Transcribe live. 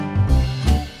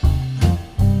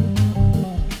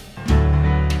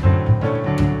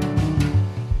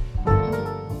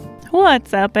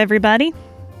What's up, everybody?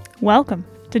 Welcome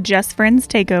to Just Friends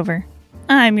Takeover.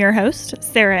 I'm your host,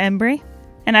 Sarah Embry,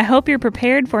 and I hope you're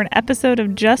prepared for an episode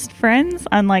of Just Friends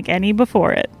unlike any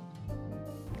before it.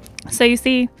 So you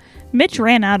see, Mitch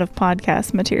ran out of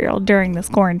podcast material during this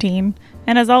quarantine,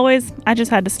 and as always, I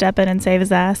just had to step in and save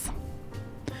his ass.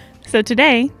 So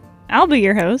today, I'll be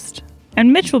your host,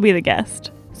 and Mitch will be the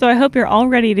guest. So I hope you're all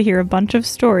ready to hear a bunch of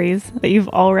stories that you've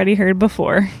already heard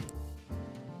before.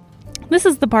 This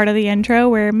is the part of the intro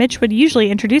where Mitch would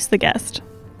usually introduce the guest.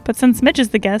 But since Mitch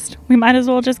is the guest, we might as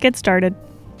well just get started.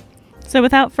 So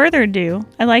without further ado,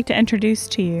 I'd like to introduce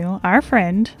to you our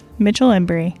friend, Mitchell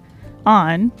Embry,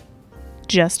 on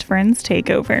Just Friends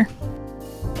Takeover.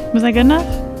 Was that good enough?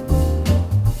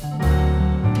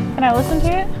 Can I listen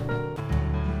to it?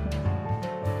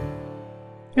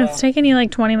 It's taking you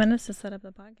like 20 minutes to set up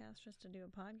the podcast just to do a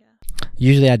podcast.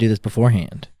 Usually I do this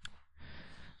beforehand.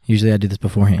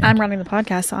 I'm running the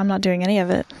podcast, so I'm not doing any of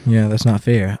it. Yeah, that's not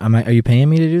fair. Are you paying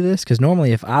me to do this? Because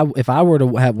normally if I were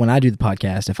to have, when I do the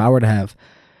podcast, if I were to have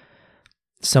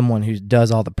someone who does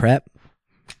all the prep,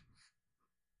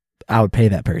 I would pay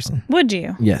that person. Would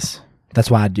you? Yes.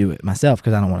 That's why I do it myself,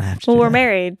 because I don't want to have to do we're that.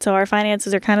 married, so our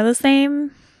finances are kind of the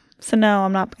same. So no,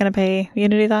 I'm not going to pay you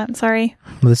to do that. Sorry.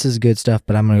 Well, this is good stuff,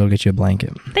 but I'm going to go get you a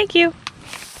blanket. Thank you.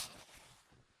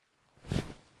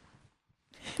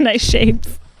 Nice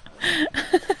shades.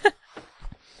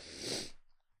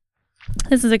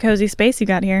 This is a cozy space you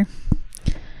got here.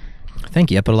 Thank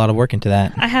you. I put a lot of work into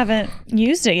that. I haven't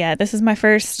used it yet. This is my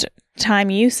first time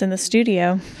use in the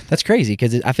studio. That's crazy,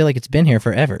 because I feel like it's been here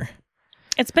forever.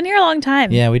 It's been here a long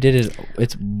time. Yeah, we did it.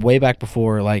 It's way back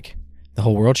before, like, the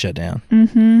whole world shut down.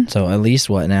 Mm-hmm. So at least,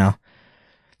 what now?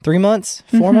 3 months?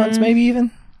 4 months, maybe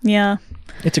even? Yeah.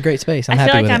 It's a great space. I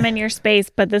feel like I'm in your space,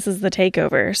 but this is the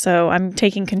takeover, so I'm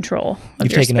taking control of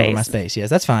You've your taken space. over my space. Yes,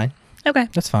 that's fine. Okay.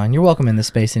 That's fine. You're welcome in this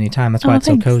space anytime. That's why it's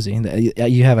thanks. so cozy.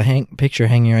 You have a picture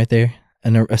hanging right there,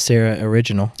 a Sarah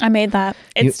original. I made that.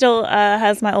 It still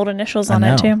has my old initials on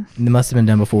it, too. It must have been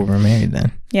done before we were married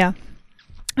then. Yeah.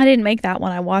 I didn't make that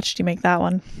one. I watched you make that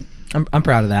one. I'm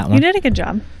proud of that one. You did a good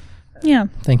job. Yeah.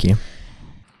 Thank you.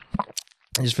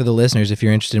 Just for the listeners, if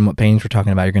you're interested in what paintings we're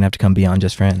talking about, you're going to have to come be on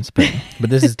Just Friends. But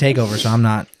this is takeover, so I'm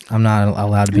not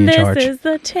allowed to be in charge. This is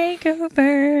the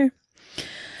takeover.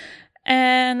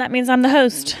 And that means I'm the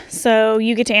host. So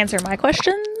you get to answer my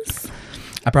questions.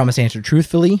 I promise to answer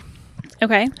truthfully.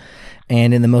 Okay.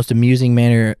 And in the most amusing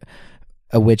manner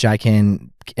of which I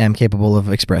am capable of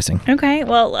expressing. Okay.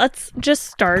 Well, let's just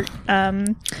start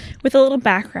with a little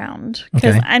background.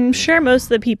 Because Okay. I'm sure most of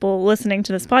the people listening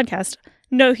to this podcast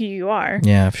know who you are.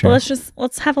 Yeah, sure. But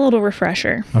let's have a little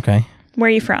refresher. Okay. Where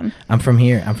are you from? I'm from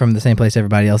here. I'm from the same place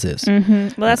everybody else is.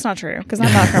 Mm-hmm. Well, that's not true, because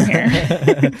I'm not from here.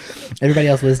 Everybody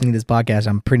else listening to this podcast,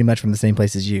 I'm pretty much from the same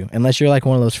place as you. Unless you're like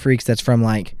one of those freaks that's from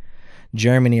like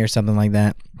Germany or something like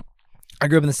that. I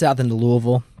grew up in the South into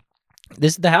Louisville.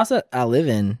 The house that I live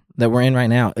in, that we're in right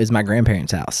now, is my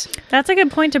grandparents' house. That's a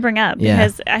good point to bring up, Yeah.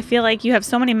 because I feel like you have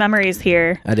so many memories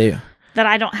here I do. that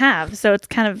I don't have. So it's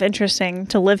kind of interesting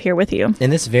to live here with you. In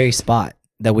this very spot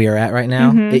that we are at right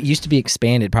now, it used to be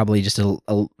expanded probably just a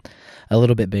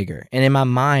little bit bigger. And in my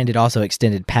mind, it also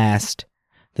extended past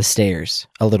the stairs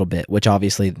a little bit, which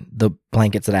obviously the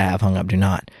blankets that I have hung up do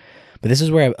not. But this is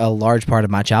where a large part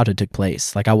of my childhood took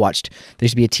place. Like there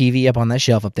used to be a TV up on that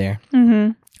shelf up there.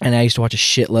 Mm-hmm. And I used to watch a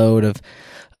shitload of,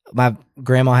 my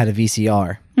grandma had a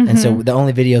VCR. And so the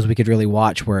only videos we could really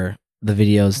watch were the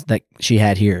videos that she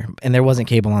had here. And there wasn't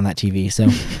cable on that TV. So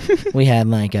we had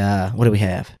like, what do we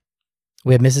have?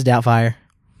 We had Mrs. Doubtfire.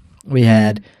 We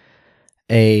had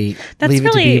a That's Leave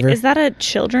It to really, Beaver. is that a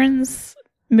children's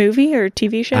movie or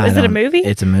TV show? Is it a movie?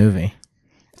 It's a movie.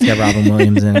 It's got Robin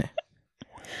Williams in it.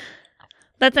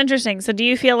 That's interesting. So do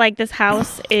you feel like this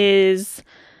house is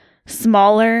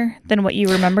smaller than what you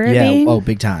remember it being? Oh,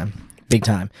 big time. Big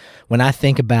time. When I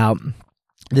think about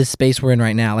this space we're in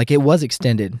right now, like it was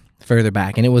extended further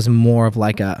back, and it was more of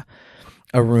like a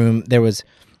room. There was,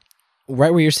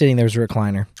 right where you're sitting, there was a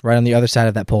recliner. Right on the other side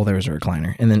of that pole, there was a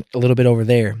recliner. And then a little bit over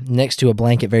there, next to a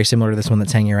blanket very similar to this one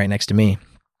that's hanging right next to me,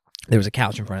 there was a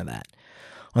couch in front of that.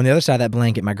 On the other side of that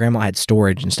blanket, my grandma had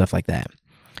storage and stuff like that.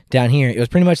 Down here, it was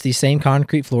pretty much these same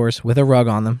concrete floors with a rug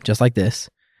on them, just like this.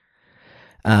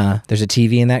 There's a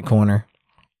TV in that corner.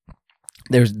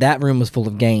 That room was full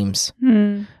of games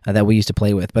that we used to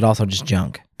play with, but also just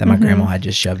junk that my grandma had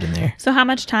just shoved in there. So how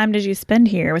much time did you spend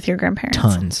here with your grandparents?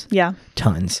 Tons. Yeah.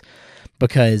 Tons.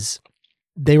 Because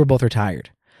they were both retired.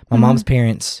 My mom's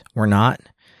parents were not.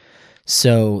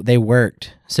 So they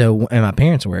worked. And my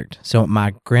parents worked. So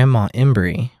my grandma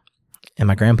Embry and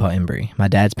my grandpa Embry, my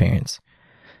dad's parents,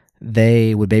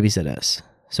 they would babysit us.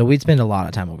 So we'd spend a lot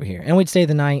of time over here, and we'd stay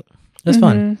the night. It was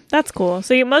fun. That's cool.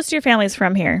 So most of your family's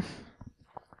from here.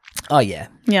 Oh yeah.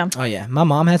 Yeah. Oh yeah. My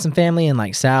mom had some family in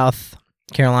like South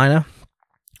Carolina,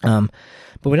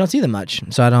 but we don't see them much,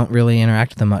 so I don't really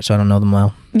interact with them much. So I don't know them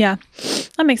well. Yeah,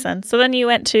 that makes sense. So then you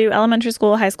went to elementary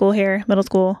school, high school here, middle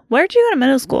school. Where did you go to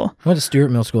middle school? I went to Stewart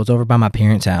Middle School. It's over by my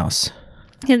parents' house.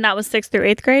 And that was 6th through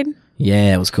 8th grade?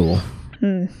 Yeah, it was cool.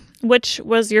 Which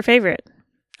was your favorite?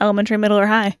 Elementary, middle, or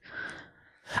high?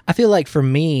 I feel like for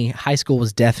me, high school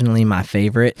was definitely my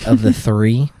favorite of the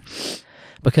three,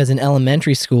 because in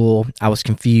elementary school, I was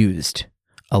confused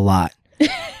a lot.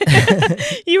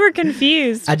 You were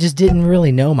confused. I just didn't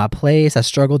really know my place. I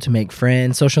struggled to make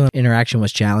friends. Social interaction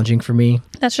was challenging for me.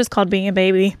 That's just called being a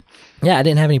baby. Yeah, I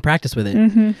didn't have any practice with it.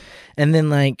 And then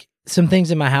like some things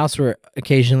in my house were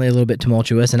occasionally a little bit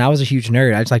tumultuous, and I was a huge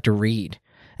nerd. I just like to read,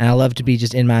 and I love to be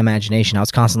just in my imagination. I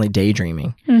was constantly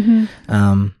daydreaming.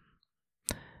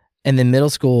 And then middle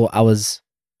school,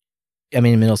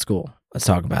 middle school, let's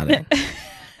talk about it.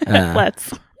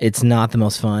 Let's. It's not the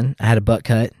most fun. I had a butt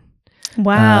cut.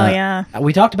 Wow, yeah.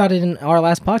 We talked about it in our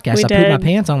last podcast. I put my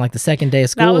pants on like the second day of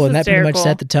school, and that pretty much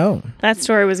set the tone. That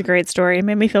story was a great story. It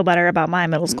made me feel better about my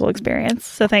middle school experience.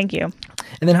 So thank you.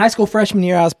 And then high school freshman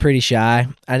year, I was pretty shy.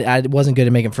 I wasn't good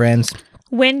at making friends.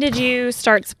 When did you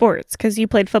start sports? Because you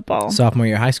played football. Sophomore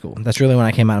year of high school. That's really when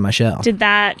I came out of my shell. Did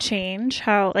that change?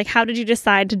 How did you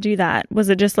decide to do that? Was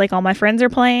it just like all my friends are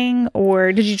playing,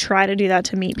 or did you try to do that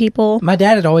to meet people? My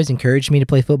dad had always encouraged me to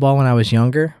play football when I was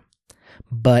younger,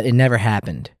 but it never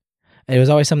happened. It was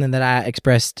always something that I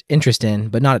expressed interest in,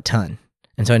 but not a ton.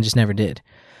 And so I just never did.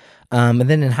 And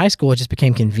then in high school, it just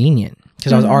became convenient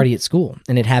because I was already at school,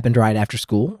 and it happened right after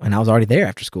school, and I was already there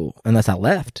after school, unless I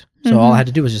left. So all I had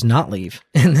to do was just not leave,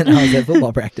 and then I was at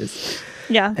football practice.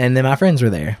 Yeah. And then my friends were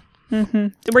there.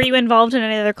 Were you involved in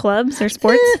any other clubs or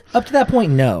sports? Up to that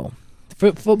point, no.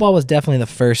 Football was definitely the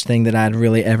first thing that I'd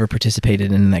really ever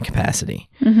participated in that capacity.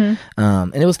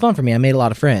 And it was fun for me. I made a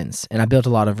lot of friends, and I built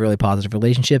a lot of really positive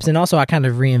relationships. And also, I kind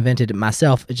of reinvented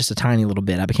myself just a tiny little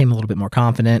bit. I became a little bit more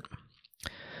confident.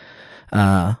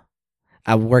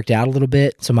 I worked out a little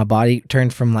bit, so my body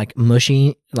turned from like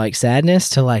mushy, like sadness,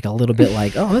 to like a little bit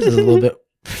like, oh, this is a little bit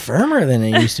firmer than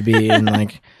it used to be, and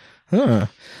like, So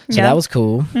that was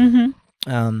cool.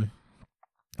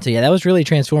 So yeah, that was really a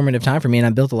transformative time for me, and I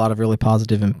built a lot of really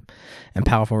positive and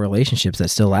powerful relationships that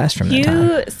still last from that time.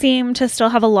 You seem to still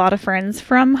have a lot of friends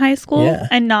from high school,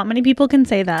 and not many people can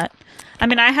say that. I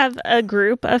mean, I have a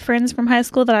group of friends from high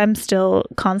school that I'm still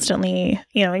constantly,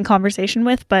 in conversation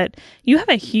with, but you have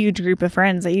a huge group of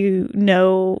friends that you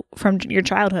know from your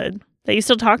childhood that you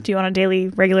still talk to on a daily,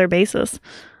 regular basis.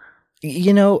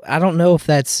 I don't know if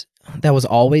that was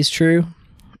always true,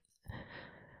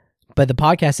 but the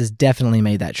podcast has definitely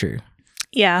made that true.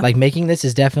 Yeah. Like making this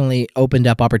has definitely opened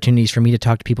up opportunities for me to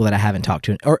talk to people that I haven't talked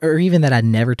to, or even that I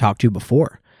never talked to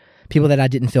before. People that I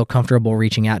didn't feel comfortable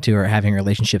reaching out to or having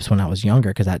relationships when I was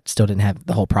younger, because I still didn't have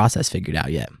the whole process figured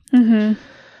out yet.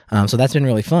 So that's been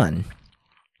really fun.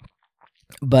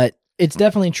 But it's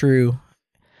definitely true.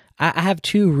 I have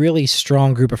two really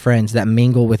strong group of friends that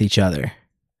mingle with each other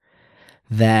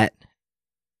that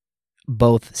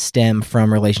both stem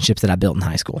from relationships that I built in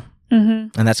high school.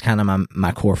 And that's kind of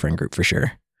my core friend group for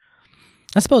sure.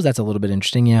 I suppose that's a little bit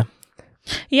interesting, yeah.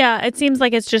 Yeah, it seems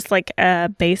like it's just like a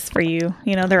base for you.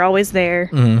 They're always there,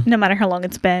 no matter how long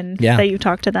it's been that you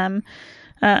talk to them,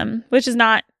 which is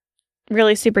not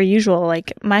really super usual.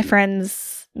 Like my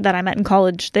friends that I met in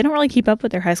college, they don't really keep up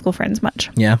with their high school friends much.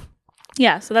 Yeah.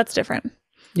 Yeah, so that's different.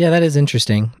 Yeah, that is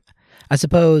interesting. I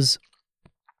suppose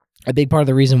a big part of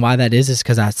the reason why that is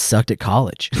because I sucked at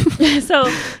college. So,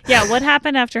 yeah, what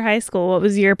happened after high school? What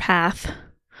was your path?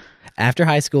 After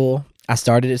high school, I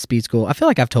started at speed school. I feel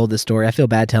like I've told this story. I feel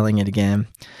bad telling it again.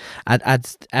 After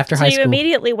high school, so you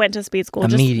immediately went to speed school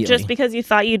just because you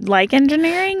thought you'd like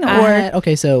engineering, or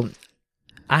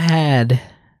I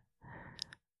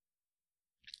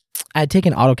had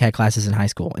taken AutoCAD classes in high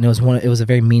school, and it was a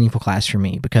very meaningful class for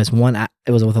me because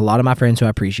it was with a lot of my friends who I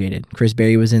appreciated. Chris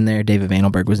Berry was in there, David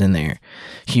Vandenberg was in there,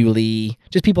 Hugh Lee,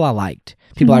 just people I liked,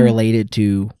 people I related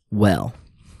to well,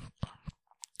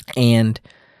 and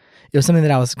it was something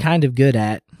that I was kind of good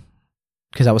at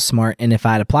because I was smart, and if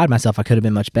I had applied myself, I could have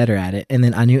been much better at it. And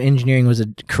then I knew engineering was a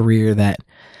career that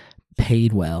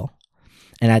paid well,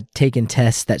 and I'd taken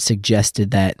tests that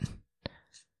suggested that,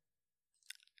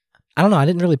 I don't know, I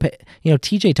didn't really pay.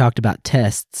 TJ talked about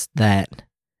tests that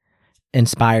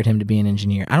inspired him to be an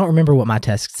engineer. I don't remember what my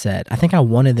test said. I think I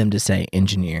wanted them to say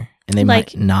engineer, and they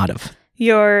might not have.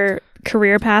 Your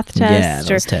career path tests. Yeah,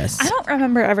 those tests. I don't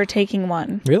remember ever taking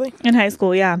one. Really? In high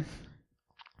school, yeah.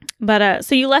 But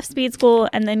so you left speed school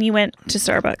and then you went to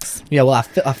Starbucks. Yeah, well,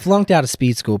 I flunked out of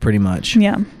speed school pretty much.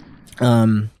 Yeah.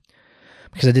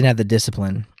 Because I didn't have the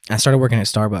discipline. I started working at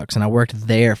Starbucks, and I worked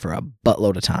there for a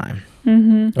buttload of time.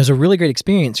 Mm-hmm. It was a really great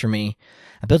experience for me.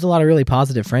 I built a lot of really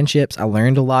positive friendships. I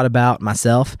learned a lot about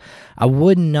myself. I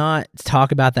would not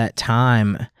talk about that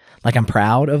time like I'm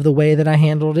proud of the way that I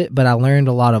handled it, but I learned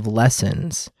a lot of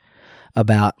lessons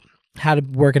about how to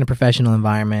work in a professional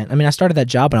environment. I mean, I started that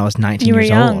job when I was 19 You were years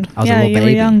young. old. I was yeah, a little you baby.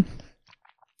 were young.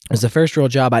 It was the first real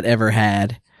job I'd ever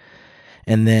had.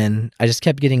 And then I just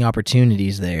kept getting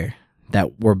opportunities there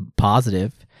that were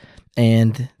positive,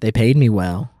 and they paid me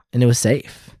well, and it was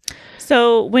safe.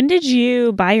 So when did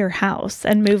you buy your house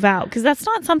and move out? Because that's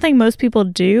not something most people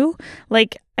do.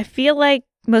 Like, I feel like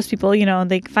most people, you know,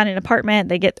 they find an apartment,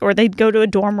 they go to a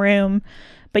dorm room,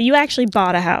 but you actually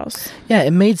bought a house. Yeah,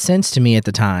 it made sense to me at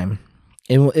the time.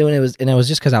 It was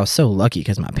just because I was so lucky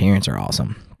because my parents are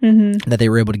awesome that they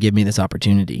were able to give me this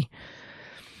opportunity.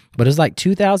 But it was like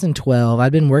 2012.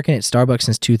 I'd been working at Starbucks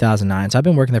since 2009. So I've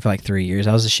been working there for like 3 years.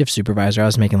 I was a shift supervisor. I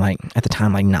was making at the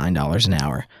time, $9 an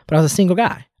hour. But I was a single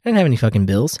guy. I didn't have any fucking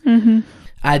bills. Mm-hmm.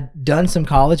 I'd done some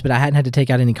college, but I hadn't had to take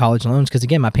out any college loans because,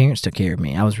 again, my parents took care of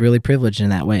me. I was really privileged in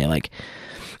that way. Like,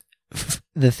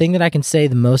 the thing that I can say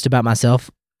the most about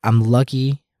myself, I'm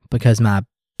lucky because my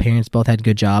parents both had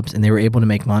good jobs and they were able to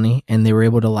make money and they were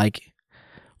able to,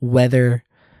 weather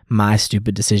my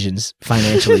stupid decisions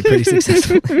financially pretty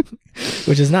successfully,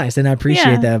 which is nice. And I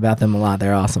appreciate that about them a lot.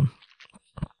 They're awesome.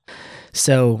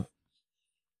 So,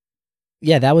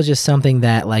 yeah, that was just something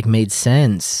that made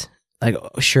sense.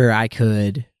 Sure, I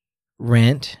could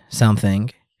rent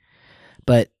something,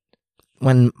 but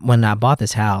when I bought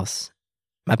this house,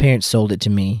 my parents sold it to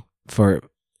me for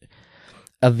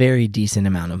a very decent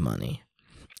amount of money.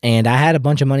 And I had a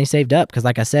bunch of money saved up because,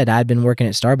 like I said, I'd been working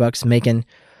at Starbucks making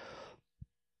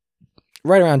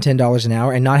right around $10 an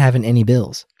hour and not having any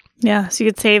bills. Yeah, so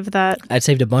you could save that. I'd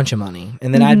saved a bunch of money.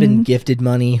 And then I'd been gifted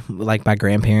money by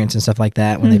grandparents and stuff like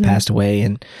that when they passed away.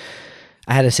 And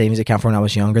I had a savings account from when I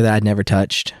was younger that I'd never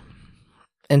touched.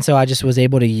 And so I just was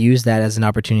able to use that as an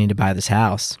opportunity to buy this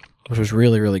house, which was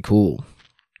really, really cool.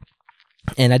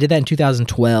 And I did that in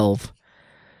 2012.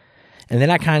 And then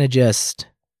I kind of just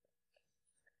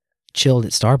chilled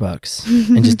at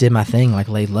Starbucks and just did my thing,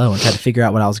 laid low and tried to figure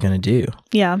out what I was going to do.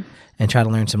 Yeah. And try to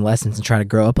learn some lessons and try to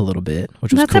grow up a little bit,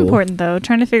 which was That's cool. important, though.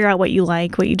 Trying to figure out what you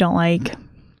like, what you don't like.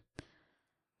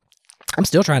 I'm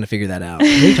still trying to figure that out. What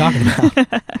are you talking about?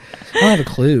 I don't have a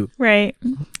clue. Right.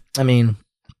 I mean,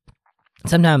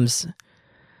 sometimes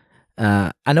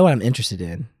I know what I'm interested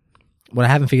in. What I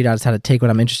haven't figured out is how to take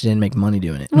what I'm interested in and make money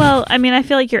doing it. Well, I mean, I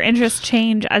feel like your interests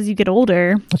change as you get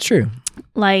older. That's true.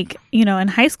 In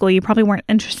high school, you probably weren't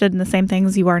interested in the same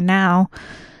things you are now.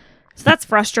 So that's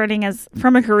frustrating as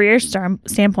from a career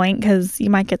standpoint because you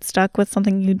might get stuck with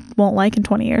something you won't like in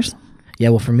 20 years. Yeah,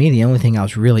 well, for me, the only thing I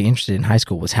was really interested in high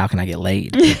school was how can I get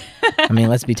laid? I mean,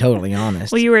 let's be totally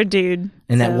honest. Well, you were a dude.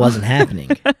 And that wasn't happening.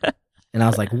 And I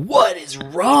was like, what is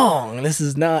wrong? This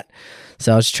is not...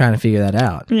 So I was just trying to figure that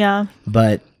out. Yeah.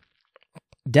 But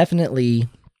definitely...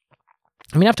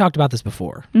 I mean, I've talked about this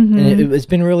before. And it's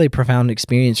been a really profound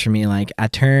experience for me. I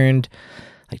turned...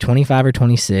 25 or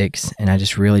 26, and I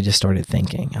just really just started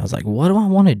thinking. I was like, what do I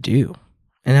want to do?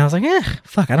 And I was like,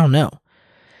 fuck, I don't know.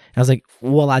 And I was like,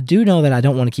 well, I do know that I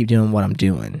don't want to keep doing what I'm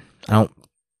doing. I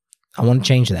want to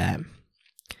change that.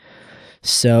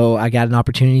 So I got an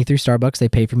opportunity through Starbucks. They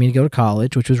paid for me to go to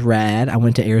college, which was rad. I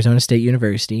went to Arizona State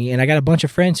University, and I got a bunch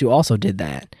of friends who also did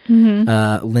that.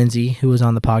 Lindsay, who was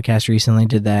on the podcast recently,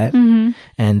 did that.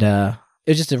 And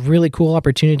it was just a really cool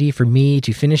opportunity for me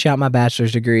to finish out my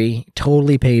bachelor's degree,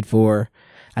 totally paid for.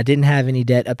 I didn't have any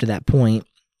debt up to that point,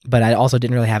 but I also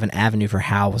didn't really have an avenue for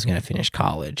how I was going to finish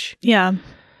college. Yeah.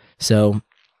 So,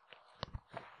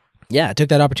 yeah, I took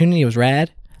that opportunity. It was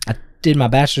rad. I did my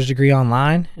bachelor's degree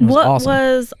online. It was awesome. What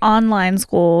was online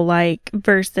school like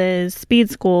versus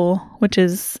speed school, which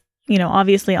is,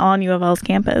 obviously on U of L's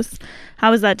campus?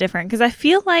 How is that different? Because I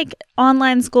feel like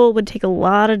online school would take a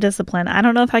lot of discipline. I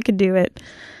don't know if I could do it.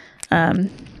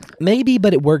 Maybe,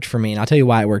 but it worked for me, and I'll tell you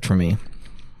why it worked for me.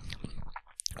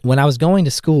 When I was going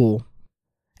to school,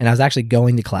 and I was actually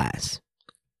going to class,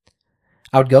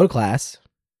 I would go to class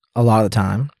a lot of the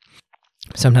time.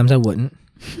 Sometimes I wouldn't.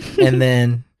 And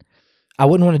then I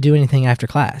wouldn't want to do anything after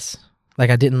class.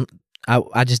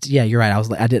 I just, yeah, you're right. I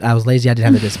was lazy. I didn't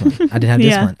have the discipline. I didn't have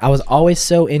discipline. I was always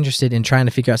so interested in trying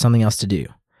to figure out something else to do.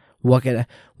 What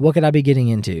could I be getting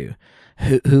into?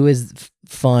 who is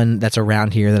fun that's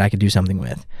around here that I could do something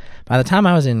with. By the time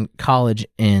I was in college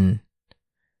in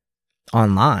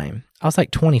online, I was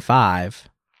like 25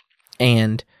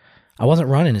 and I wasn't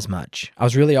running as much. I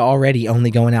was really already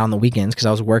only going out on the weekends because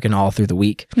I was working all through the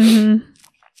week. Mm-hmm.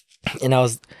 And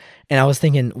I was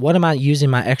thinking, what am I using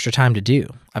my extra time to do?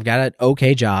 I've got an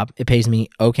okay job. It pays me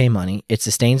okay money. It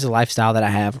sustains the lifestyle that I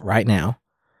have right now.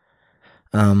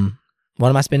 What am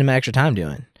I spending my extra time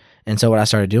doing? And so what I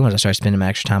started doing was I started spending my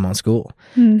extra time on school.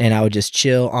 And I would just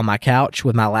chill on my couch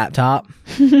with my laptop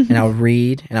and I would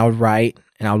read and I would write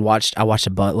and I watched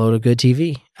a buttload of good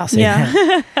TV. I'll say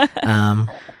that.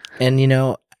 And you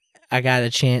know, I got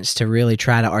a chance to really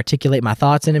try to articulate my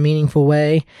thoughts in a meaningful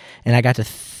way. And I got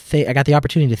the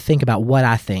opportunity to think about what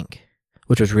I think,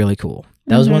 which was really cool.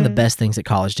 That was one of the best things that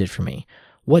college did for me.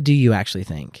 What do you actually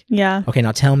think? Yeah. Okay,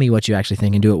 now tell me what you actually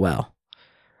think and do it well.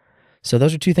 So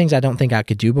those are two things I don't think I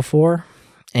could do before.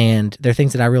 And they're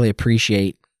things that I really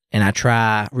appreciate and I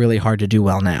try really hard to do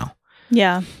well now.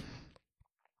 Yeah.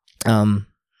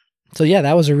 So yeah,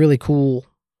 that was a really cool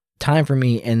time for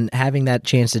me, and having that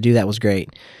chance to do that was great.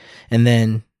 And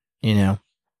then, you know,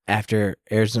 after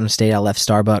Arizona State, I left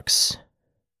Starbucks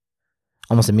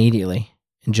almost immediately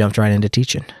and jumped right into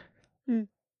teaching.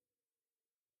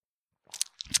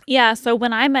 Yeah, so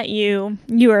when I met you,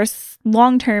 you were a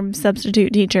long-term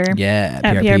substitute teacher Yeah,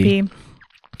 at PRP. And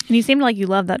you seemed like you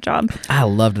loved that job. I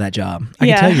loved that job. I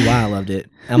can tell you why I loved it.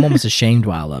 I'm almost ashamed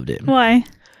why I loved it. Why?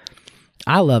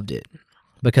 I loved it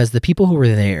because the people who were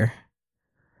there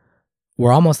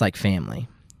were almost like family.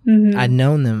 Mm-hmm. I'd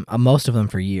known them, most of them,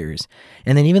 for years.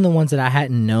 And then even the ones that I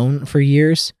hadn't known for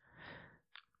years,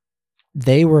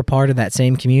 they were a part of that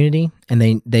same community, and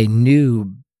they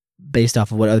knew based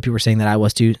off of what other people were saying that I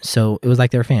was too. So it was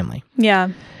like they were family. Yeah.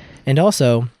 And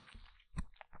also,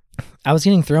 I was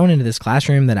getting thrown into this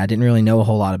classroom that I didn't really know a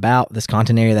whole lot about, this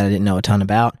content area that I didn't know a ton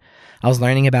about. I was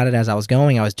learning about it as I was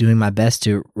going. I was doing my best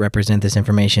to represent this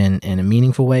information in a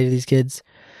meaningful way to these kids.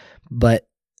 But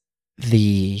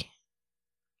the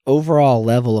overall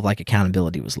level of like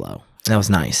accountability was low. That was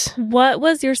nice. What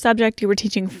was your subject you were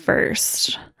teaching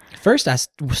first? First, I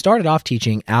started off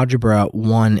teaching Algebra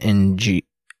 1 and G,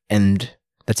 and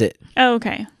that's it. Oh,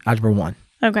 okay. Algebra 1.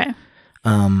 Okay.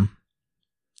 And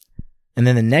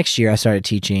then the next year I started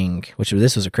teaching,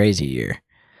 this was a crazy year,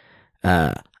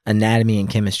 anatomy and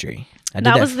chemistry.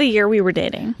 That was the year we were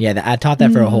dating. Yeah, I taught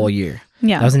that for a whole year.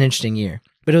 Yeah. That was an interesting year.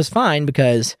 But it was fine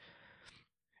because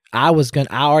I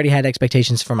already had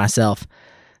expectations for myself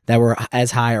that were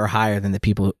as high or higher than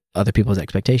other people's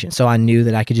expectations. So I knew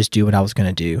that I could just do what I was going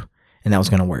to do, and that was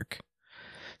going to work.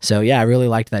 So yeah, I really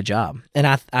liked that job. And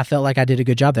I felt like I did a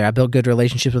good job there. I built good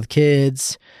relationships with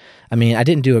kids. I mean, I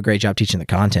didn't do a great job teaching the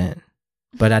content,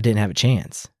 but I didn't have a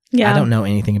chance. Yeah. I don't know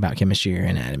anything about chemistry or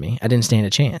anatomy. I didn't stand a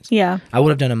chance. Yeah. I would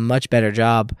have done a much better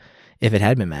job if it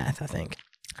had been math, I think.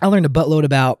 I learned a buttload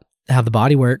about how the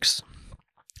body works,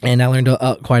 and I learned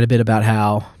quite a bit about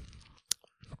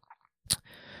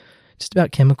just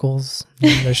about chemicals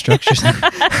and their structures.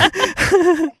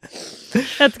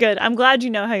 That's good. I'm glad you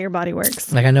know how your body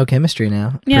works. Like I know chemistry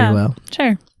now pretty well.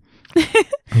 Sure.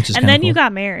 And then you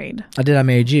got married. I did. I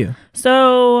married you.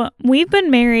 So we've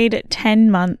been married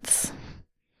 10 months.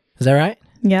 Is that right?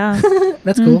 Yeah.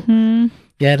 That's cool. Mm-hmm.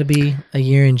 Yeah, it'll be a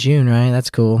year in June, right? That's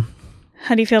cool.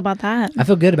 How do you feel about that? I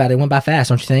feel good about it. It went by fast,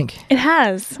 don't you think? It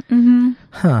has. Mm-hmm.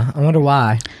 Huh. I wonder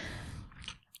why.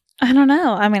 I don't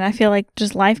know. I mean, I feel like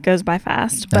just life goes by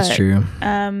fast. That's true.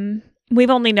 We've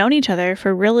only known each other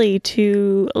for really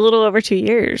a little over 2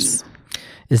 years.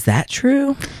 Is that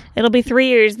true? It'll be 3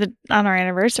 years on our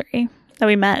anniversary that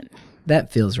we met.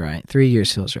 That feels right. 3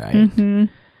 years feels right. Mm-hmm.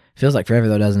 Feels like forever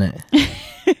though, doesn't it?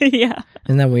 Yeah.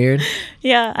 Isn't that weird?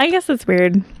 Yeah, I guess it's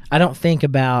weird. I don't think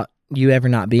about you ever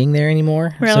not being there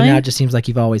anymore. Really? So now it just seems like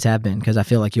you've always have been, because I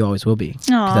feel like you always will be. 'Cause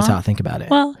that's how I think about it.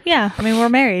 Well, yeah. I mean, we're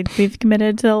married. We've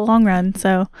committed to the long run.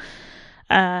 So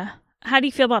how do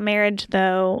you feel about marriage,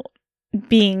 though,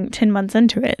 being 10 months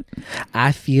into it?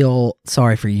 I feel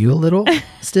sorry for you a little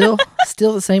still.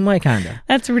 Still the same way, kind of.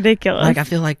 That's ridiculous. Like, I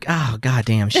feel like, oh,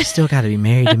 goddamn, she's still got to be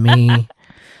married to me.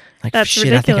 Like, That's shit,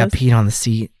 ridiculous. I think I peed on the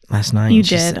seat last night. You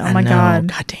did. Oh, my God.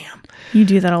 Goddamn. You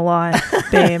do that a lot,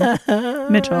 babe.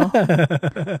 Mitchell,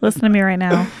 listen to me right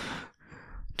now.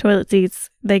 Toilet seats,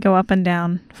 they go up and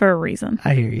down for a reason.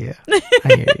 I hear you.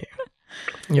 I hear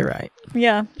you. You're right.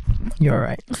 Yeah. You're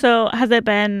right. So has it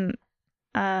been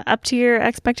up to your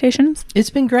expectations? It's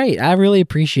been great. I really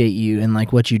appreciate you and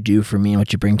like what you do for me and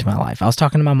what you bring to my life. I was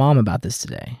talking to my mom about this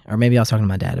today, or maybe I was talking to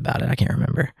my dad about it. I can't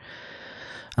remember.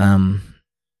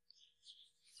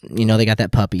 You know, they got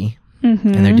that puppy, Mm-hmm.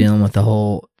 and they're dealing with the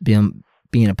whole being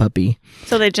being a puppy.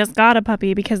 So they just got a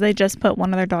puppy because they just put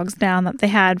one of their dogs down that they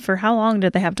had for how long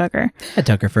did they have Tucker? I had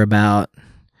Tucker for about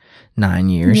 9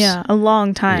 years. Yeah, a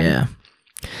long time. Yeah.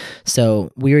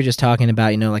 So we were just talking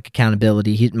about, like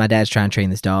accountability. My dad's trying to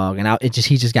train this dog, and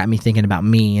he just got me thinking about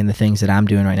me and the things that I'm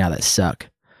doing right now that suck.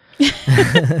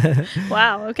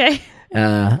 Wow. Okay.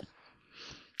 And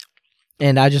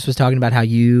I just was talking about how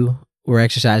you were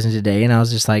exercising today, and I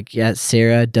was just like, yeah,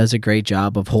 Sarah does a great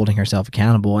job of holding herself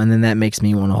accountable, and then that makes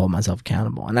me want to hold myself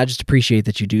accountable. And I just appreciate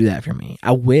that you do that for me.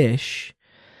 I wish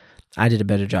I did a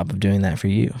better job of doing that for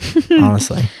you,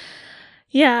 honestly.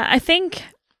 Yeah, I think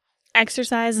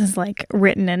exercise is like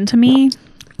written into me.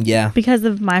 Yeah. Because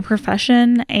of my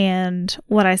profession and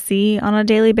what I see on a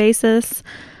daily basis.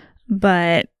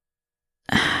 But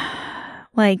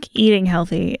like eating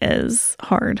healthy is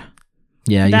hard.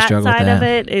 Yeah, you struggle with that. That side of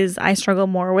it is I struggle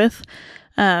more with.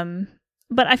 But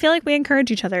I feel like we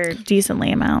encourage each other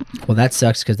decently amount. Well, that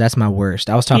sucks because that's my worst.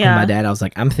 I was talking to my dad. I was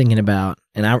like, I'm thinking about,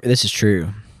 this is true.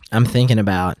 I'm thinking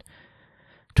about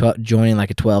joining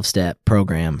like a 12-step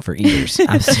program for eaters.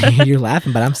 You're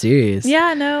laughing, but I'm serious.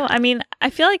 Yeah, no. I mean, I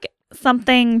feel like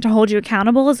something to hold you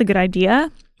accountable is a good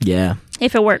idea. Yeah.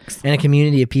 If it works. And a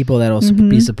community of people that'll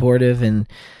be supportive. And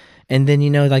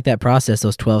then, like that process,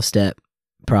 those 12-step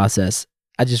process.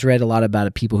 I just read a lot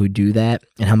about people who do that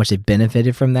and how much they've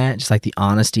benefited from that. Just like the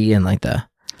honesty and like the...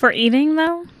 For eating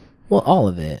though? Well, all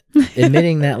of it.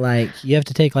 Admitting that like you have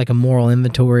to take like a moral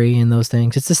inventory and those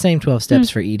things. It's the same 12 steps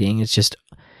for eating. It's just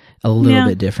a little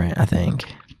bit different, I think.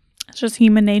 It's just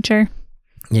human nature.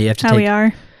 Yeah, you have to how we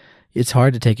are. It's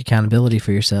hard to take accountability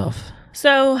for yourself.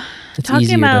 So,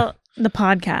 talking about the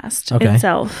podcast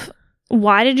itself,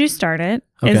 why did you start it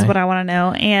is what I want to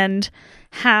know. And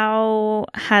how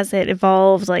has it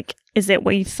evolved? Like, is it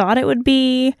what you thought it would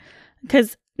be?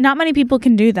 Because not many people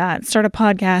can do that. Start a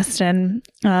podcast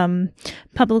and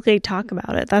publicly talk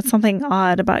about it. That's something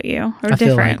odd about you or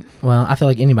different. I feel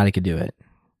like anybody could do it.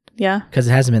 Yeah. Because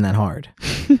it hasn't been that hard.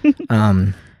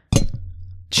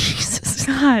 Jesus.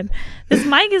 God. This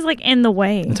mic is like in the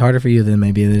way. It's harder for you than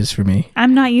maybe it is for me.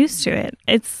 I'm not used to it.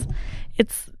 It's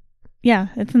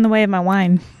in the way of my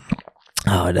wine.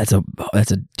 Oh, that's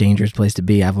a dangerous place to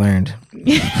be. I've learned.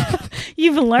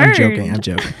 You've learned. I'm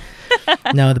joking.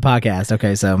 No, the podcast.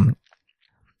 Okay, so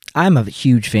I'm a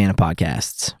huge fan of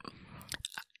podcasts.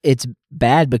 It's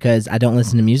bad because I don't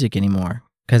listen to music anymore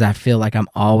because I feel like I'm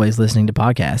always listening to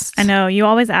podcasts. I know. You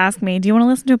always ask me, do you want to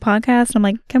listen to a podcast? I'm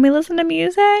like, can we listen to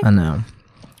music? I know.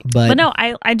 But no,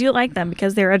 I do like them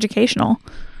because they're educational.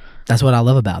 That's what I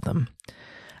love about them.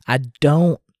 I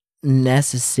do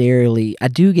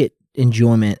get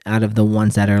enjoyment out of the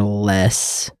ones that are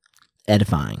less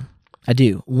edifying. I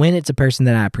do, when it's a person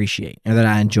that I appreciate or that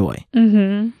I enjoy.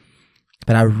 Mm-hmm.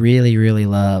 But I really, really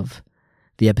love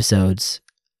the episodes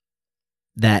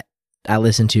that I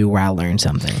listen to where I learn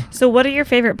something. So what are your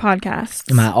favorite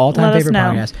podcasts? My all-time favorite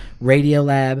podcast,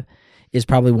 Radiolab, is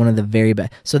probably one of the very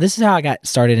best. So this is how I got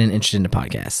started and interested in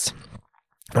podcasts.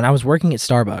 When I was working at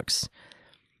Starbucks,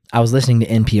 I was listening to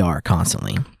NPR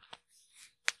constantly.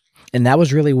 And that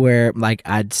was really where like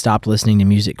I'd stopped listening to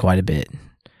music quite a bit.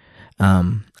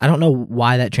 I don't know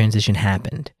why that transition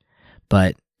happened,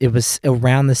 but it was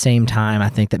around the same time I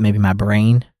think that maybe my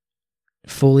brain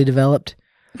fully developed.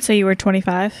 So you were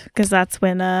 25? Because that's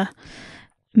when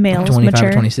males 25 mature.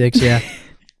 Or 26, yeah.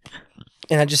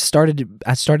 And I started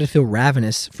to feel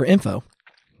ravenous for info.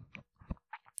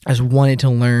 I just wanted to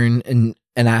learn, and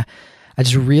I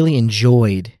just really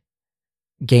enjoyed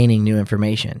gaining new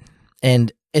information.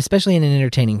 And especially in an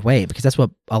entertaining way, because that's what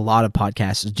a lot of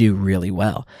podcasts do really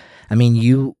well. I mean,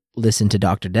 you listen to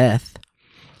Dr. Death.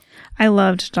 I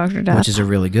loved Dr. Death. Which is a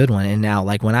really good one. And now,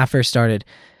 like, when I first started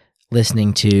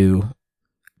listening to,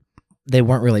 they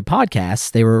weren't really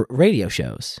podcasts, they were radio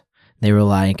shows. They were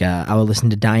like, I would listen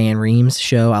to Diane Reem's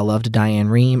show. I loved Diane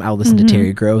Reem. I would listen to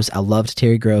Terry Gross. I loved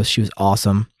Terry Gross. She was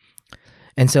awesome.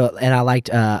 And I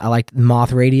liked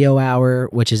Moth Radio Hour,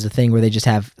 which is the thing where they just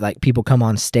have like people come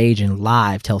on stage and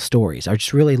live tell stories. I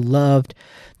just really loved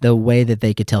the way that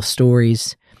they could tell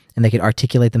stories and they could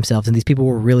articulate themselves. And these people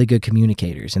were really good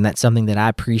communicators. And that's something that I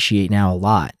appreciate now a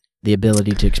lot, the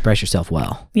ability to express yourself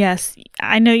well. Yes,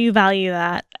 I know you value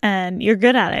that and you're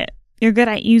good at it. You're good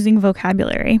at using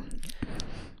vocabulary.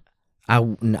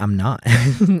 I'm not.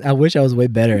 I wish I was way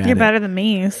better at it. You're better than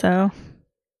me, so...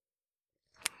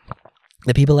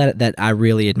 The people that I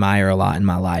really admire a lot in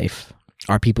my life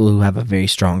are people who have a very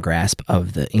strong grasp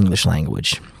of the English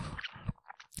language.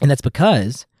 And that's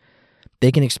because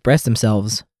they can express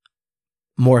themselves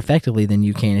more effectively than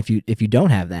you can if you don't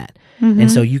have that. Mm-hmm.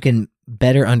 And so you can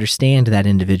better understand that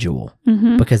individual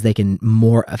because they can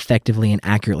more effectively and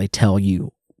accurately tell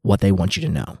you what they want you to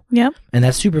know. Yep. And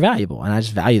that's super valuable. And I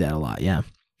just value that a lot. Yeah.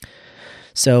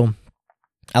 So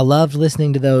I loved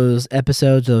listening to those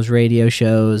episodes, those radio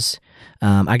shows.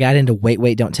 I got into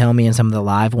Wait, Don't Tell Me and some of the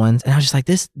live ones. And I was just like,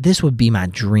 this would be my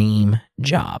dream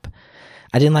job.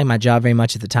 I didn't like my job very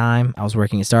much at the time. I was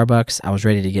working at Starbucks. I was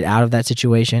ready to get out of that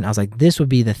situation. I was like, this would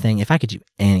be the thing. If I could do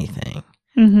anything,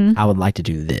 I would like to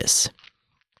do this.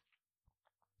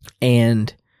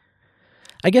 And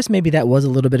I guess maybe that was a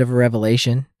little bit of a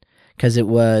revelation because it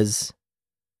was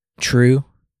true,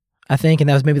 I think. And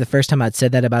that was maybe the first time I'd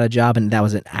said that about a job, and that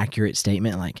was an accurate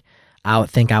statement. Like, I would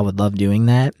think I would love doing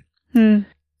that. You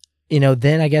know,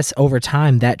 then I guess over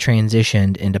time that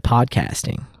transitioned into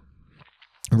podcasting.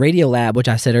 Radiolab, which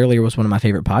I said earlier was one of my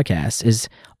favorite podcasts, is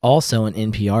also an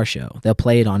NPR show. They'll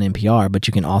play it on NPR, but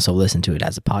you can also listen to it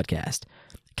as a podcast.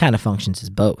 It kind of functions as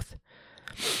both.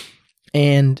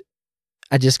 And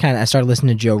I started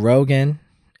listening to Joe Rogan,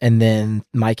 and then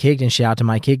Mike Higdon. Shout out to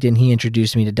Mike Higdon. He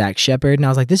introduced me to Dax Shepard, and I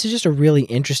was like, this is just a really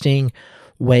interesting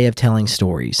way of telling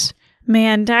stories.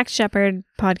 Man, Dax Shepard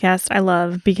podcast I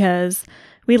love because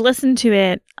we listened to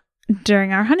it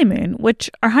during our honeymoon, which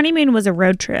our honeymoon was a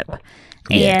road trip.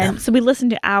 And so we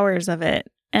listened to hours of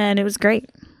it, and it was great.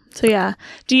 So yeah.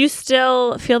 Do you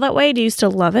still feel that way? Do you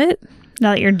still love it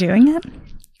now that you're doing it?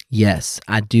 Yes,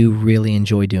 I do really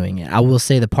enjoy doing it. I will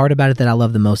say the part about it that I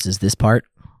love the most is this part.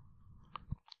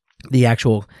 The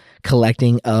actual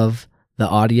collecting of the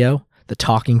audio, the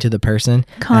talking to the person.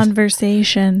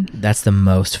 Conversation. That's the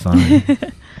most fun.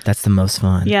 That's the most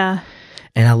fun. Yeah.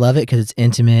 And I love it because it's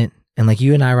intimate. And like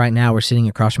you and I right now, we're sitting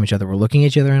across from each other. We're looking at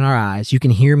each other in our eyes. You can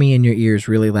hear me in your ears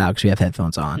really loud because we have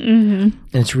headphones on. And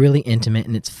it's really intimate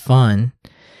and it's fun.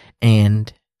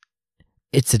 And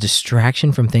it's a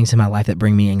distraction from things in my life that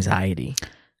bring me anxiety.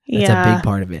 That's a big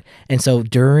part of it. And so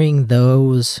during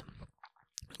these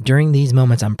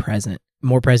moments, I'm present,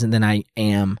 more present than I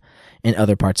am in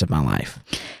other parts of my life.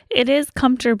 It is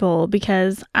comfortable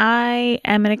because I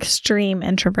am an extreme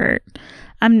introvert.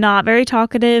 I'm not very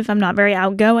talkative. I'm not very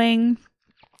outgoing,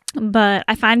 but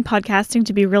I find podcasting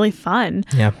to be really fun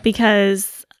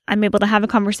because I'm able to have a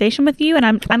conversation with you and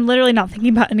I'm literally not thinking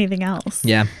about anything else.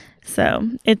 Yeah. So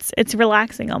it's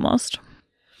relaxing almost.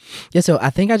 Yeah. So I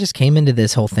think I just came into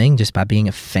this whole thing just by being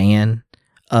a fan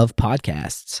of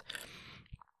podcasts.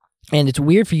 And it's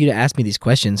weird for you to ask me these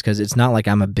questions because it's not like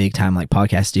I'm a big time like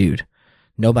podcast dude.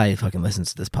 Nobody fucking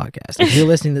listens to this podcast. If you're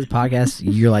listening to this podcast,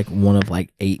 you're like one of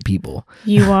like 8 people.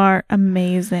 You are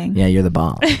amazing. Yeah, you're the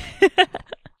bomb.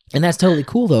 And that's totally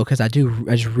cool though, because I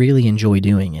just really enjoy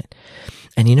doing it.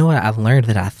 And you know what? I've learned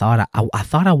that I thought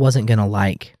I wasn't gonna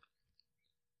like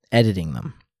editing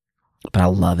them, but I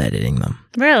love editing them.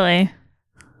 Really?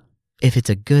 If it's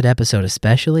a good episode,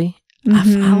 especially,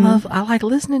 I like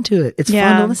listening to it. It's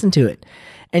fun to listen to it.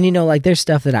 And you know, like there's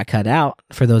stuff that I cut out.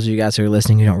 For those of you guys who are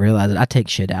listening who don't realize it, I take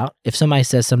shit out. If somebody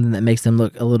says something that makes them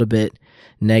look a little bit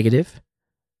negative,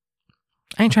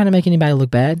 I ain't trying to make anybody look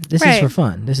bad. This is for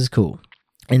fun. This is cool.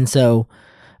 And so,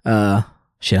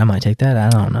 shit, I might take that. I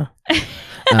don't know.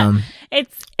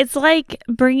 It's like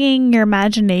bringing your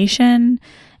imagination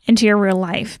into your real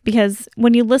life, because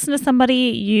when you listen to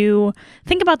somebody, you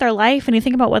think about their life and you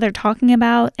think about what they're talking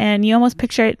about, and you almost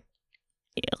picture it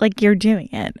like you're doing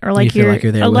it, or like you're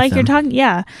there, or like you're talking,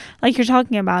 like you're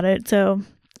talking about it. So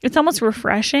it's almost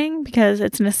refreshing because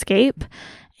it's an escape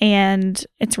and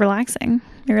it's relaxing.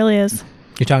 It really is.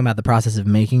 You're talking about the process of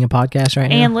making a podcast right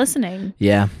now? And listening.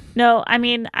 Yeah. No, I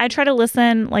mean, I try to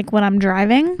listen like when I'm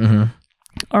driving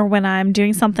or when I'm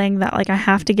doing something that like I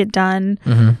have to get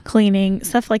done, cleaning,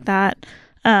 stuff like that.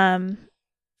 And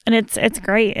it's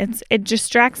great. It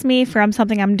distracts me from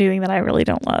something I'm doing that I really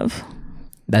don't love.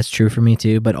 That's true for me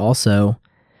too, but also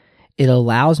it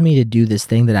allows me to do this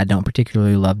thing that I don't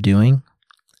particularly love doing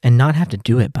and not have to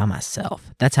do it by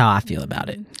myself. That's how I feel about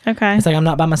it. Okay. It's like I'm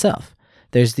not by myself.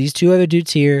 There's these 2 other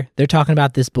dudes here. They're talking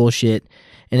about this bullshit.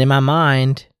 And in my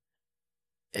mind,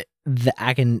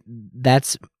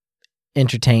 that's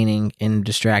entertaining and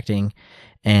distracting.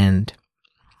 And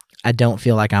I don't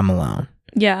feel like I'm alone.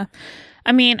 Yeah.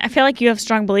 I mean, I feel like you have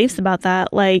strong beliefs about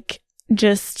that. Like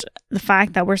just the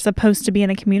fact that we're supposed to be in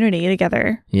a community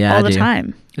together all the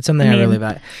time. It's something I really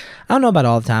value. I don't know about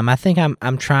all the time. I think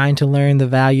I'm trying to learn the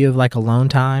value of like alone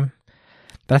time.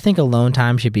 But I think alone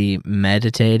time should be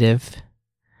meditative.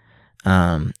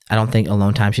 I don't think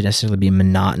alone time should necessarily be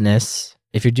monotonous.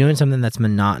 If you're doing something that's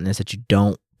monotonous that you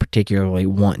don't particularly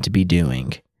want to be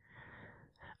doing,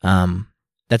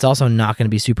 that's also not going to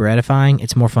be super edifying.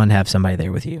 It's more fun to have somebody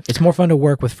there with you. It's more fun to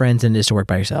work with friends than it is to work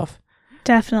by yourself.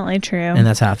 Definitely true. And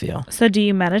that's how I feel. So do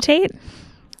you meditate?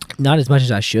 Not as much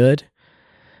as I should,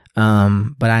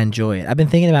 but I enjoy it. I've been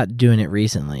thinking about doing it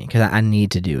recently because I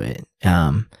need to do it.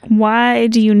 Why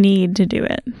do you need to do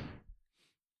it?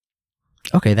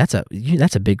 Okay, that's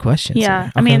a big question. Yeah, Sarah.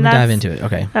 Okay, I mean, let me dive into it.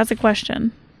 Okay. That's a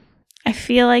question. I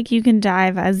feel like you can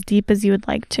dive as deep as you would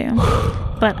like to,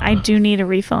 but I do need a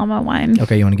refill on my wine.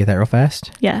 Okay, you want to get that real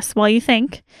fast? Yes. While you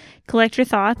think, collect your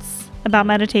thoughts about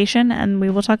meditation, and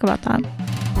we will talk about that.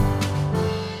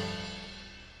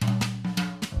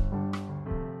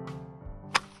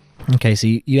 Okay, so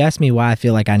you asked me why I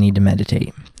feel like I need to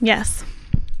meditate. Yes.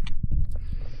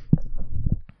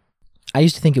 I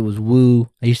used to think it was woo.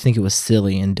 I used to think it was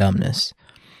silly and dumbness.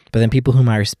 But then people whom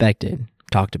I respected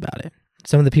talked about it.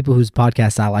 Some of the people whose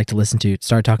podcasts I like to listen to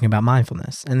started talking about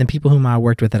mindfulness. And then people whom I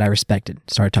worked with that I respected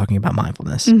started talking about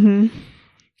mindfulness. Mm-hmm.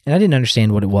 And I didn't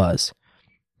understand what it was.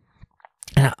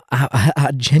 And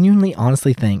I genuinely,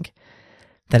 honestly think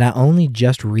that I only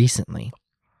just recently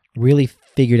really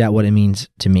figured out what it means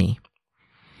to me.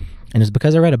 And it's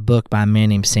because I read a book by a man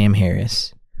named Sam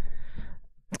Harris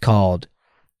called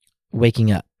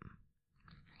Waking Up.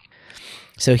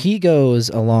 So he goes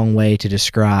a long way to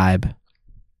describe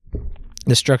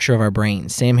the structure of our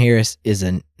brains. Sam Harris is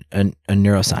a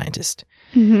neuroscientist,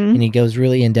 and he goes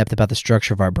really in depth about the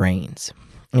structure of our brains.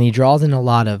 And he draws in a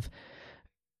lot of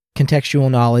contextual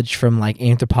knowledge from like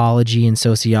anthropology and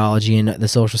sociology and the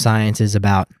social sciences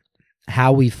about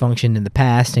how we functioned in the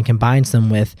past and combines them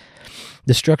with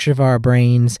the structure of our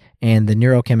brains and the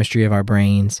neurochemistry of our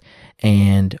brains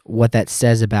and what that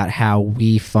says about how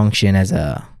we function as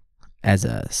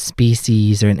a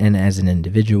species and as an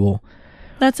individual.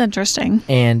 That's interesting.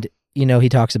 And he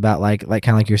talks about like kind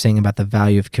of like you're saying about the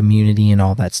value of community and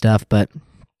all that stuff, but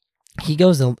he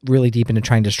goes really deep into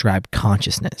trying to describe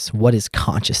consciousness. What is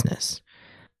consciousness?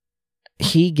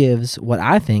 He gives what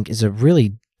I think is a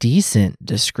really decent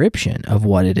description of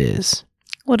what it is.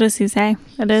 What does he say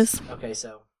it is? Okay,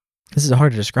 so this is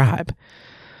hard to describe.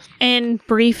 In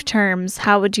brief terms,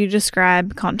 how would you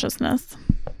describe consciousness?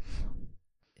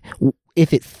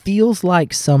 If it feels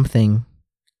like something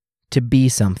to be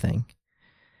something,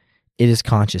 it is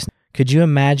consciousness. Could you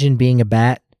imagine being a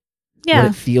bat? Yeah.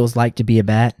 What it feels like to be a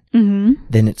bat? Mm-hmm.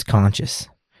 Then it's conscious.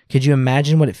 Could you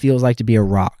imagine what it feels like to be a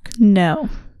rock? No.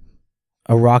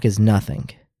 A rock is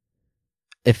nothing.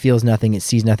 It feels nothing, it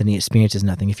sees nothing, it experiences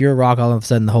nothing. If you're a rock, all of a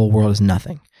sudden the whole world is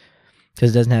nothing.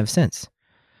 Because it doesn't have sense.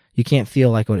 You can't feel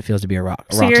like what it feels to be a rock.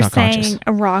 A so rock's you're not saying conscious.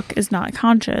 a rock is not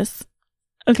conscious.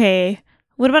 Okay.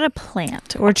 What about a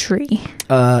plant or tree?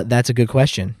 That's a good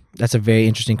question. That's a very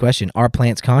interesting question. Are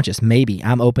plants conscious? Maybe.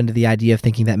 I'm open to the idea of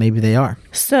thinking that maybe they are.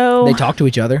 So They talk to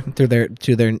each other through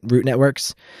their root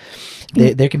networks.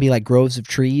 There can be like groves of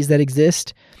trees that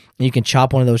exist, and you can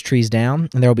chop one of those trees down,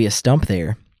 and there will be a stump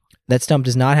there. That stump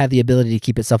does not have the ability to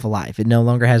keep itself alive. It no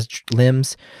longer has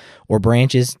limbs or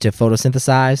branches to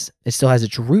photosynthesize. It still has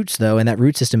its roots, though, and that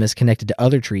root system is connected to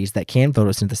other trees that can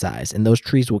photosynthesize, and those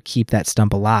trees will keep that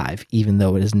stump alive, even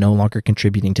though it is no longer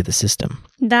contributing to the system.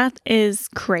 that is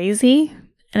crazy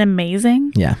and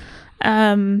amazing. Yeah.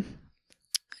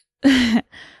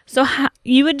 So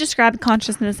you would describe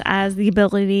consciousness as the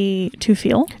ability to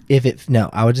feel?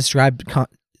 I would describe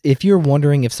if you're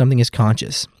wondering if something is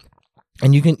conscious,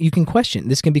 and you can question.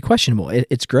 This can be questionable.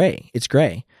 It's gray. It's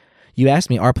gray. You asked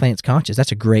me, are plants conscious?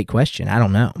 That's a great question. I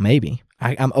don't know. Maybe.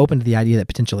 I'm open to the idea that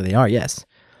potentially they are, yes.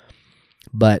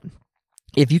 But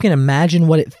if you can imagine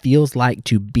what it feels like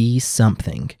to be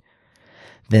something,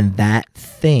 then that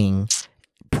thing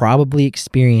probably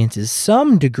experiences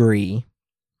some degree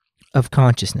of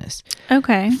consciousness.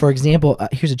 Okay. For example,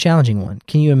 here's a challenging one.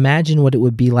 Can you imagine what it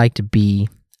would be like to be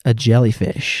a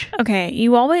jellyfish? Okay.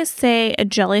 You always say a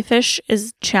jellyfish is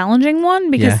a challenging one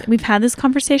because we've had this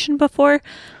conversation before.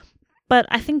 But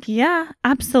I think, yeah,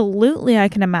 absolutely I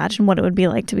can imagine what it would be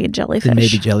like to be a jellyfish. Then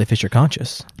maybe jellyfish are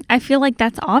conscious. I feel like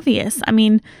that's obvious. I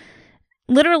mean,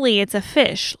 literally it's a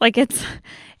fish. Like it's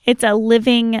a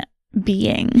living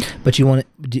being. But you want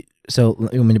to, so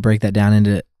you want me to break that down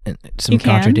into some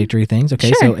contradictory things? Okay,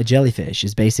 Sure. So a jellyfish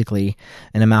is basically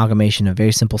an amalgamation of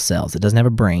very simple cells. It doesn't have a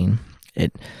brain.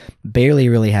 It barely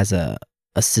really has a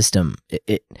system.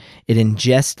 It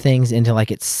ingests things into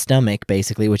like its stomach,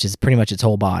 basically, which is pretty much its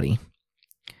whole body.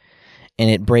 And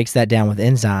it breaks that down with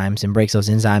enzymes and breaks those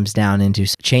enzymes down into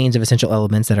chains of essential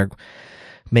elements that are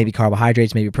maybe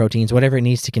carbohydrates, maybe proteins, whatever it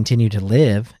needs to continue to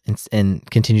live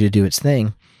and continue to do its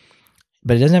thing.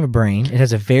 But it doesn't have a brain. It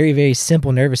has a very, very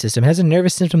simple nervous system. It has a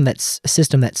nervous system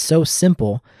that's so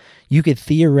simple, you could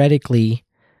theoretically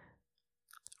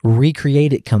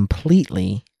recreate it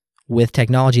completely with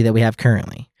technology that we have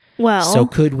currently. Well, So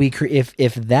could we,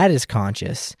 if that is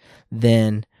conscious,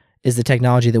 then is the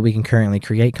technology that we can currently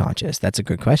create conscious? That's a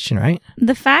good question, right?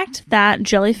 the fact that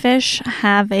jellyfish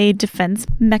have a defense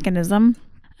mechanism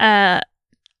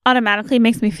automatically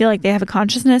makes me feel like they have a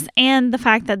consciousness, and the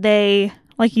fact that they,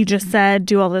 like you just said,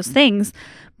 do all those things,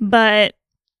 but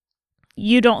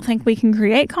you don't think we can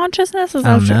create consciousness? Is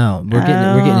that Oh true? no, we're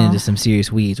getting into some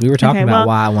serious weeds. We were talking Okay, about well,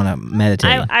 why I want to meditate.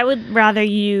 I would rather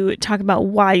you talk about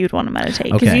why you'd want to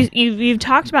meditate, because Okay. you've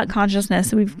talked about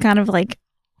consciousness. We've kind of like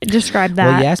described that.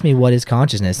 Well, you asked me what is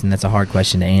consciousness, and that's a hard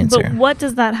question to answer. But what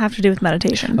does that have to do with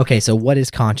meditation? Okay, so what is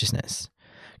consciousness?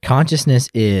 Consciousness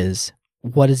is,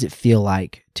 what does it feel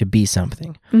like to be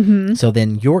something? Mm-hmm. So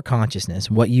then your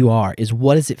consciousness, what you are, is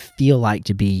what does it feel like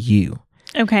to be you?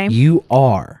 Okay. You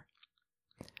are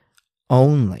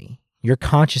only, your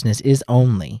consciousness is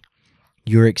only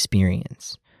your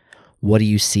experience. What do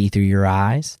you see through your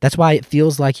eyes? That's why it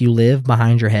feels like you live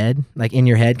behind your head, like in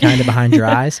your head, kind of behind your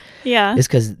eyes. Yeah. It's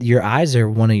because your eyes are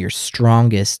one of your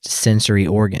strongest sensory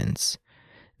organs.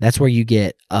 That's where you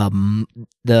get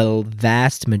the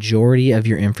vast majority of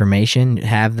your information,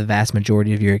 have the vast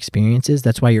majority of your experiences.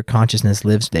 That's why your consciousness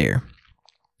lives there.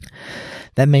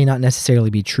 That may not necessarily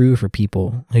be true for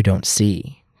people who don't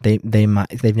see.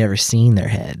 They've never seen their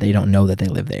head. They don't know that they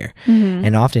live there. Mm-hmm.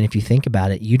 And often, if you think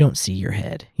about it, you don't see your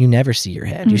head. You never see your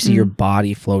head. You see your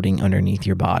body floating underneath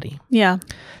your body. Yeah.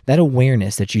 That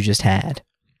awareness that you just had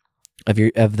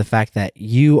of the fact that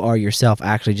you are yourself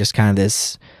actually just kind of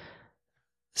this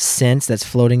sense that's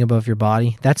floating above your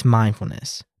body, that's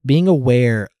mindfulness. Being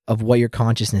aware of what your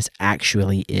consciousness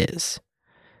actually is.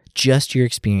 Just your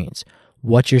experience,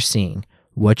 what you're seeing,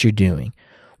 what you're doing,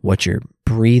 what you're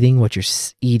breathing, what you're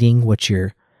eating, what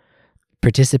you're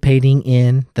participating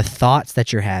in, the thoughts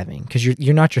that you're having. Because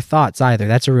you're not your thoughts either.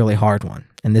 That's a really hard one.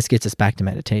 And this gets us back to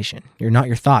meditation. You're not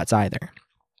your thoughts either.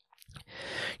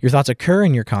 Your thoughts occur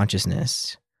in your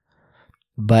consciousness,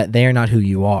 but they are not who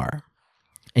you are.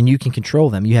 And you can control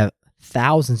them. You have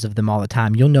thousands of them all the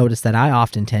time. You'll notice that I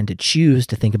often tend to choose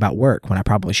to think about work when I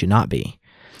probably should not be.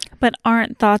 But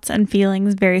aren't thoughts and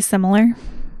feelings very similar?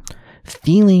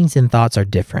 Feelings and thoughts are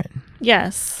different.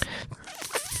 Yes.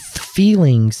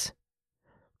 Feelings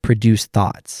produce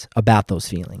thoughts about those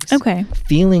feelings. Okay.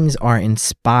 Feelings are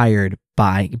inspired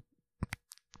by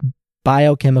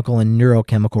biochemical and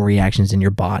neurochemical reactions in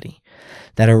your body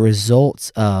that are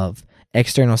results of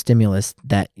external stimulus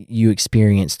that you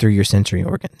experience through your sensory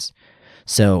organs.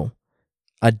 So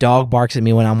a dog barks at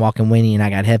me when I'm walking Winnie and I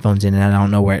got headphones in and I don't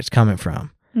know where it's coming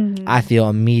from. Mm-hmm. I feel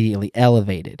immediately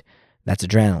elevated. That's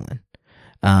adrenaline.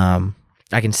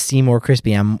 I can see more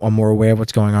crispy. I'm more aware of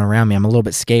what's going on around me. I'm a little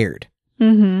bit scared.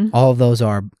 Mm-hmm. All of those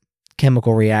are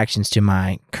chemical reactions to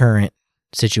my current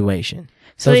situation.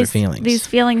 So Those are feelings. These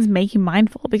feelings make you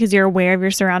mindful because you're aware of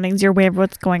your surroundings. You're aware of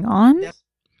what's going on.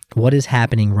 What is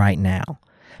happening right now?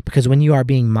 Because when you are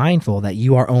being mindful that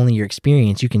you are only your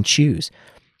experience, you can choose,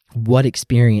 what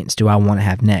experience do I want to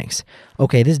have next?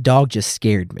 Okay, this dog just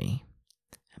scared me.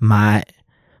 My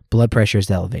blood pressure is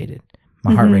elevated.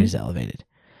 My heart rate is elevated.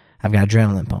 I've got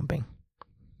adrenaline pumping.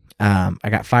 I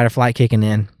got fight or flight kicking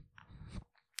in.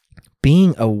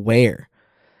 Being aware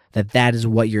that that is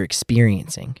what you're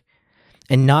experiencing,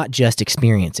 and not just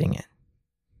experiencing it,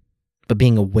 but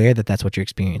being aware that that's what you're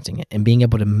experiencing it, and being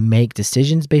able to make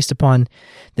decisions based upon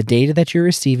the data that you're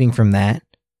receiving from that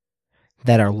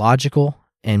are logical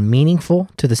and meaningful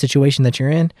to the situation that you're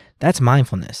in. That's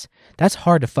mindfulness. That's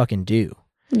hard to fucking do.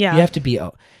 Yeah. You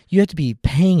have to be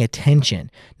paying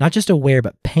attention, not just aware,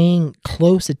 but paying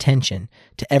close attention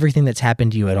to everything that's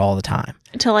happened to you at all the time,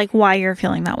 To like why you're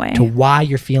feeling that way. to why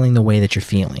you're feeling the way that you're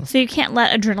feeling. So you can't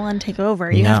let adrenaline take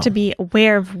over. You No. have to be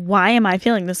aware of, why am I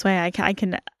feeling this way? I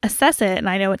can assess it and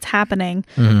I know it's happening.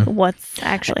 Mhm. What's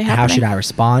actually happening? How should I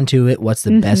respond to it? What's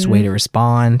the best way to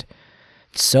respond?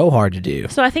 It's so hard to do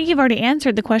So I think you've already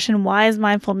answered the question, why is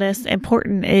mindfulness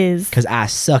important, is because I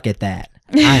suck at that.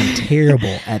 I am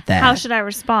terrible at that. how should I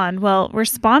respond? Well,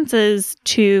 responses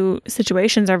to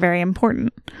situations are very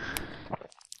important.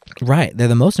 Right. They're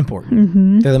the most important.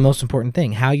 Mm-hmm. They're the most important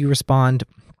thing. How you respond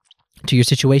to your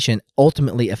situation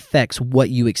ultimately affects what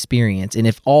you experience. And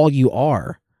if all you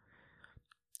are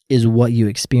is what you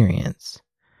experience,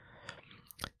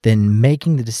 then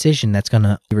making the decision that's going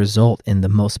to result in the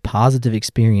most positive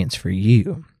experience for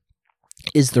you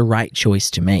is the right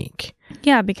choice to make.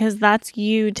 Yeah, because that's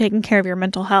you taking care of your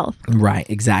mental health. Right,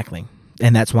 exactly.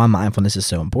 And that's why mindfulness is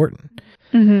so important.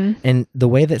 Mm-hmm. And the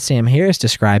way that Sam Harris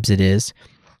describes it is,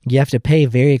 you have to pay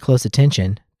very close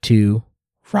attention to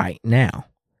right now.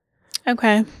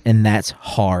 Okay. And that's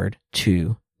hard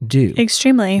to do.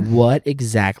 Extremely. What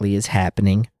exactly is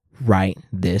happening right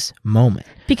this moment.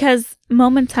 Because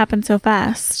moments happen so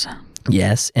fast.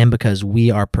 Yes, and because we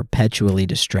are perpetually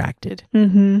distracted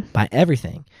by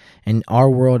everything. And our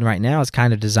world right now is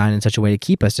kind of designed in such a way to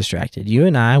keep us distracted. You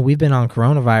and I, we've been on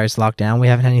coronavirus lockdown. We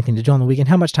haven't had anything to do on the weekend.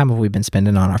 How much time have we been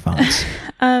spending on our phones?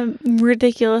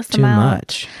 Ridiculous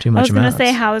amount. Too much. I was going to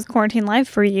say, how is quarantine life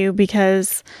for you?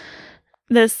 Because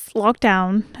this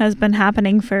lockdown has been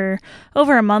happening for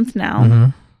over a month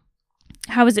now.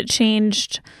 How has it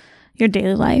changed your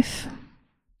daily life?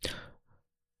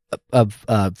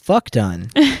 A fuck ton.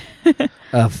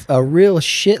 a real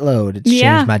shitload. It's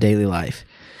changed my daily life.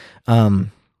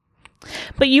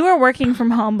 But you were working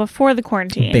from home before the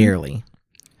quarantine.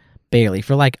 Barely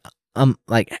for like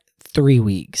 3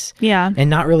 weeks. Yeah. And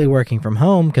not really working from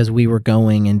home because we were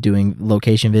going and doing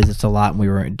location visits a lot, and we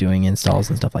were doing installs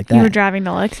and stuff like that. You were driving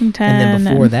to Lexington. And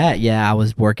then before that, I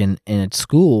was working in a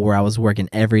school where I was working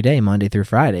every day, Monday through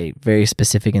Friday, very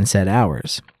specific and set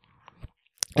hours.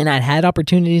 And I'd had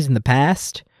opportunities in the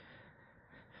past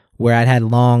where I'd had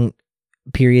long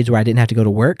periods where I didn't have to go to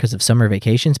work because of summer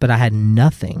vacations, but I had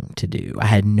nothing to do. I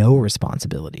had no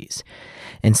responsibilities.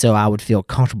 And so I would feel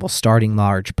comfortable starting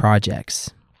large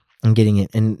projects and getting it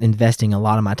and investing a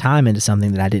lot of my time into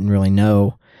something that I didn't really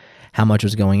know how much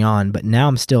was going on. But now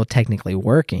I'm still technically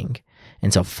working.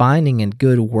 And so finding a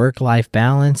good work-life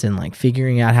balance and like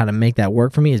figuring out how to make that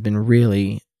work for me has been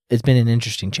it's been an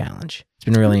interesting challenge. It's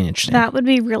been really interesting. That would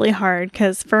be really hard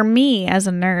because for me as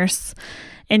a nurse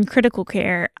in critical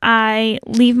care, I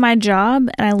leave my job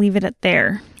and I leave it at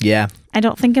there. Yeah. I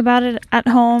don't think about it at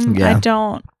home. Yeah. I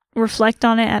don't reflect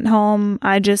on it at home.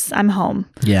 I'm home.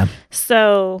 Yeah.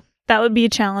 So that would be a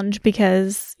challenge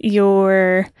because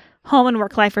your home and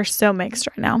work life are so mixed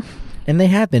right now. And they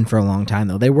have been for a long time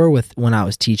though. They were when I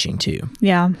was teaching too.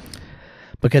 Yeah.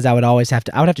 Because I would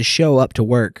have to show up to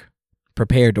work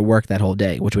prepared to work that whole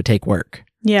day, which would take work.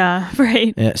 Yeah,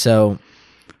 right. So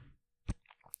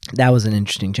that was an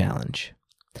interesting challenge.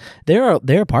 There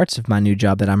are parts of my new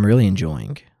job that I'm really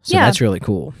enjoying. So that's really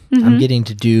cool. I'm getting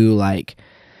to do like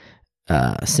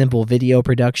simple video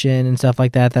production and stuff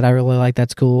like that I really like.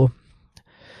 That's cool.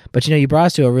 But you brought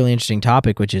us to a really interesting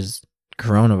topic, which is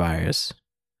coronavirus.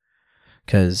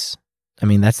 Because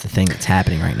that's the thing that's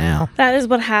happening right now. That is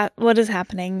what is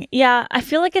happening. Yeah, I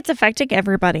feel like it's affecting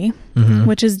everybody,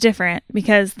 which is different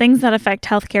because things that affect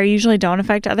healthcare usually don't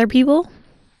affect other people.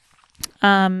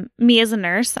 Me as a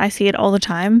nurse, I see it all the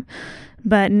time.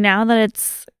 But now that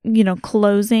it's,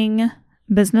 closing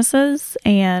businesses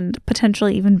and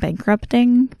potentially even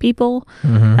bankrupting people,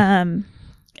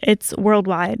 it's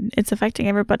worldwide. It's affecting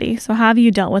everybody. So how have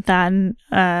you dealt with that, and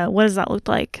what does that look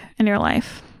like in your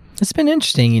life? It's been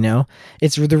interesting,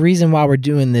 It's the reason why we're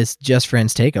doing this Just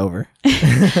Friends Takeover.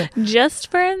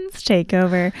 Just Friends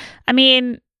Takeover.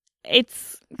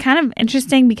 It's kind of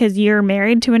interesting because you're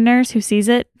married to a nurse who sees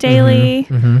it daily,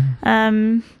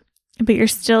 but you're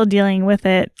still dealing with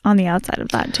it on the outside of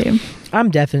that too.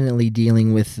 I'm definitely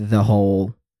dealing with the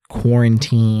whole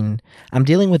quarantine. I'm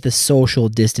dealing with the social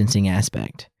distancing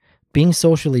aspect. Being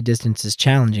socially distanced is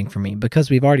challenging for me because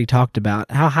we've already talked about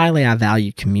how highly I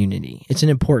value community. It's an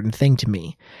important thing to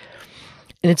me.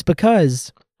 And it's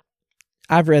because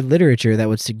I've read literature that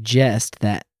would suggest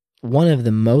that one of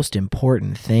the most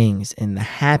important things in the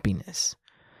happiness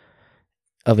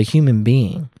of a human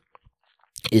being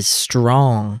is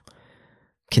strong,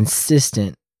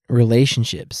 consistent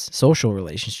relationships, social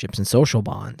relationships and social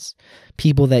bonds.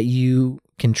 People that you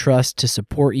can trust to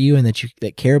support you and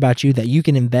that care about you, that you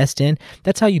can invest in.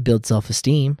 That's how you build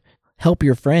self-esteem. Help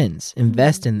your friends,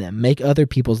 invest in them, make other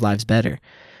people's lives better.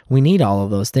 We need all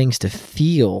of those things to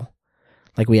feel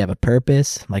like we have a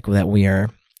purpose, like that we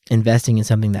are investing in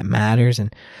something that matters.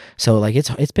 And so like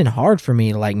it's been hard for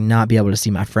me to like not be able to see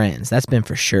my friends. That's been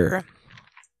for sure.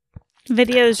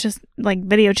 Video is just like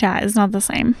video chat is not the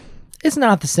same. It's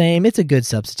not the same. It's a good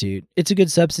substitute.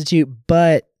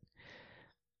 But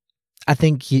I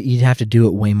think you'd have to do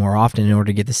it way more often in order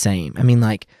to get the same.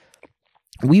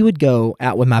 We would go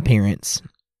out with my parents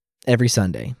every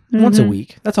Sunday, once a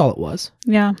week. That's all it was.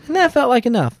 Yeah. And that felt like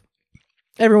enough.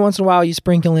 Every once in a while, you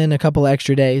sprinkle in a couple of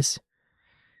extra days.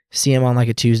 See them on like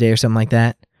a Tuesday or something like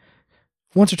that.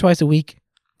 Once or twice a week.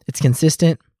 It's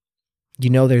consistent.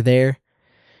 They're there.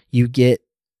 You get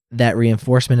that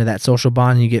reinforcement of that social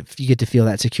bond, and you get to feel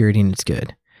that security, and it's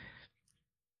good.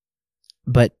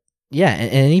 But yeah,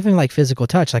 and even like physical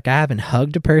touch, like I haven't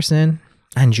hugged a person.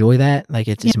 I enjoy that. Like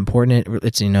it's important.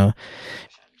 It's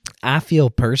I feel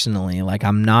personally like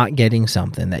I'm not getting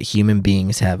something that human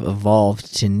beings have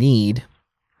evolved to need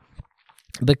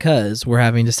because we're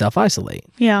having to self-isolate.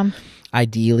 Yeah.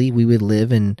 ideally we would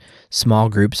live in small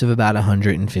groups of about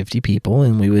 150 people,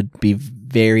 and we would be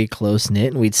very close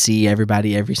knit, and we'd see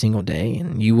everybody every single day,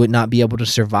 and you would not be able to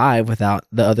survive without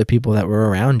the other people that were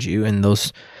around you, and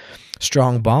those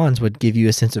strong bonds would give you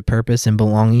a sense of purpose and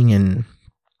belonging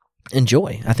and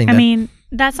joy. I mean,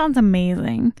 that sounds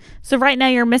amazing. So right now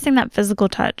you're missing that physical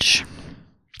touch.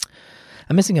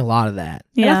 I'm missing a lot of that.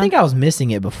 Yeah. And I think I was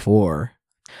missing it before.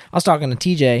 I was talking to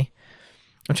TJ.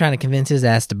 I'm trying to convince his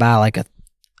ass to buy like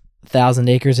 1,000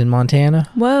 acres in Montana.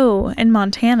 Whoa, in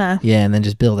Montana. Yeah, and then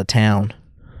just build a town.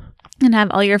 And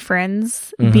have all your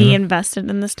friends be invested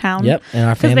in this town. Yep, and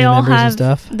our family members and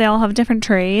stuff. They all have different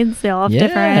trades. They all have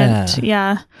different,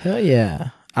 Hell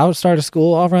yeah. I would start a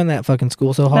school. I'll run that fucking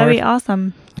school so hard. That'd be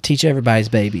awesome. Teach everybody's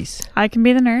babies. I can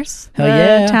be the nurse. Hell the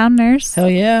yeah. Town nurse. Hell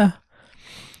yeah.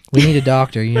 We need a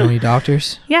doctor. You know any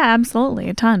doctors? Yeah, absolutely.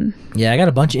 A ton. Yeah, I got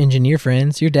a bunch of engineer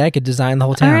friends. Your dad could design the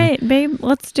whole town. All right, babe,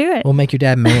 let's do it. We'll make your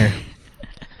dad mayor.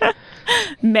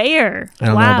 Mayor. I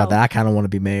don't know about that. I kind of want to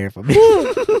be mayor. If I'm You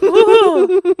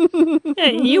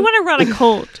want to run a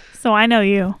cult, so I know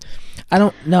you. I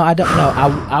don't know.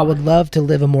 I would love to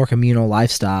live a more communal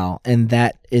lifestyle, and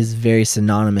that is very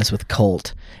synonymous with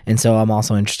cult. And so I'm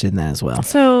also interested in that as well.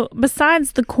 So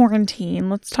besides the quarantine,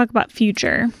 let's talk about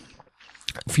future.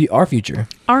 Our future.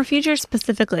 Our future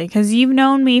specifically, because you've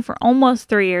known me for almost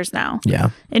 3 years now.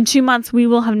 Yeah. In 2 months, we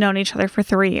will have known each other for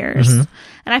 3 years. And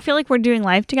I feel like we're doing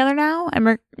life together now,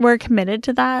 and we're committed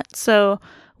to that. So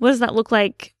what does that look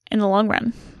like in the long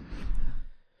run?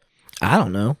 I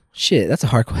don't know. Shit, that's a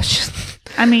hard question.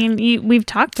 I mean, we've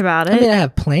talked about it. I mean, I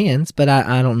have plans, but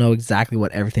I don't know exactly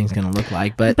what everything's going to look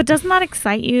like. But doesn't that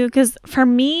excite you? Because for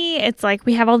me, it's like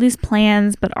we have all these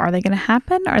plans, but are they going to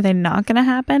happen? Are they not going to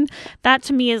happen? That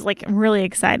to me is like really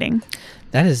exciting.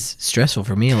 That is stressful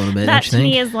for me a little bit. That to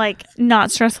me is like not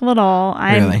stressful at all.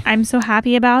 I'm so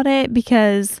happy about it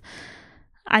because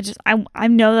I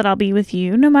know that I'll be with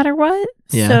you no matter what.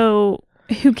 Yeah. So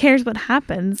who cares what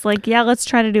happens? Like, yeah, let's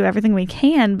try to do everything we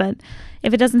can, but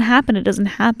if it doesn't happen, it doesn't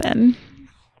happen.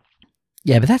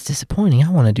 Yeah, but that's disappointing. I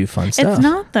want to do fun stuff. It's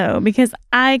not, though, because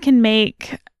I can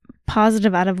make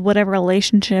positive out of whatever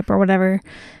relationship or whatever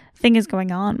thing is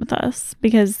going on with us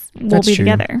because we'll be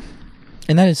together.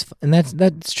 And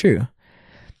that's true.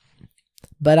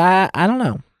 But I don't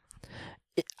know.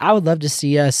 I would love to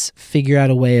see us figure out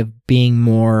a way of being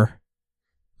more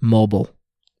mobile.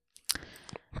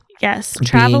 Yes,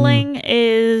 traveling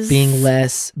is...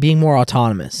 Being more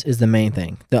autonomous is the main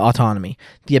thing. The autonomy.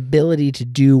 The ability to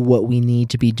do what we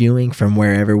need to be doing from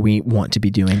wherever we want to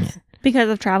be doing it. Because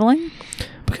of traveling?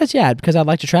 Because I'd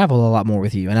like to travel a lot more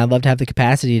with you. And I'd love to have the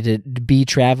capacity to be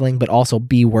traveling, but also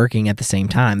be working at the same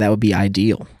time. That would be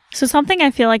ideal. So something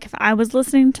I feel like if I was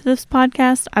listening to this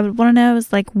podcast, I would want to know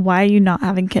is like, why are you not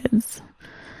having kids?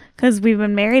 Because we've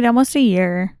been married almost a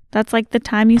year. That's like the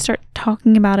time you start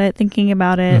talking about it, thinking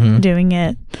about it, doing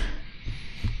it.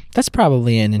 That's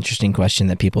probably an interesting question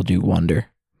that people do wonder.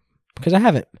 Because I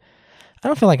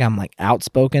don't feel like I'm like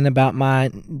outspoken about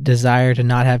my desire to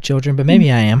not have children, but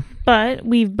maybe I am. But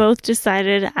we've both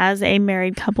decided as a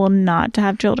married couple not to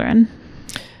have children.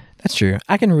 That's true.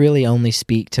 I can really only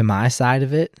speak to my side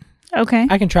of it. Okay.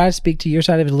 I can try to speak to your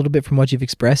side of it a little bit from what you've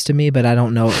expressed to me, but I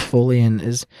don't know it fully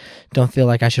and don't feel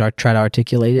like I should try to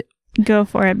articulate it. Go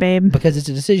for it, babe. Because it's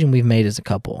a decision we've made as a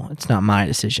couple. It's not my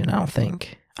decision, I don't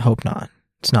think. I hope not.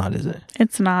 It's not, is it?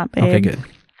 It's not, babe. Okay, good.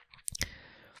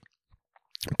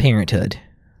 Parenthood.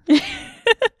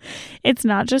 It's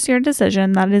not just your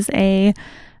decision. That is a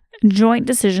joint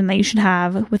decision that you should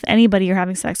have with anybody you're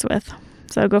having sex with.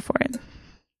 So go for it.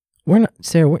 We're not,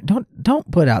 Sarah.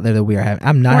 Don't put out there that we are having.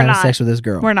 I'm not having sex with this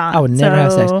girl. We're not. I would never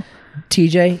have sex.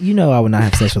 TJ, you know I would not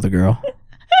have sex with a girl.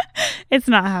 It's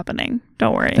not happening.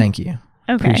 Don't worry. Thank you.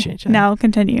 Okay. Appreciate you. Now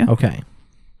continue. Okay.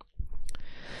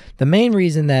 The main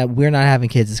reason that we're not having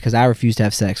kids is because I refuse to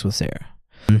have sex with Sarah.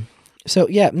 So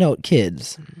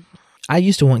kids. I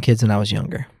used to want kids when I was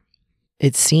younger.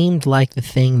 It seemed like the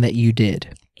thing that you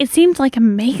did. It seemed like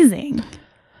amazing.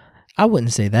 I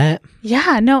wouldn't say that.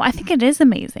 Yeah, no, I think it is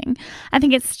amazing. I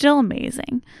think it's still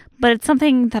amazing, but it's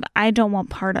something that I don't want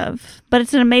part of. But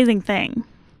it's an amazing thing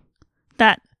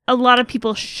that a lot of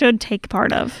people should take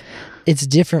part of. It's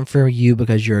different for you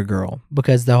because you're a girl.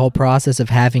 Because the whole process of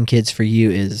having kids for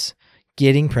you is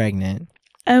getting pregnant.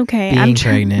 Okay. Being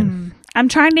pregnant. I'm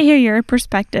trying to hear your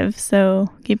perspective, so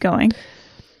keep going.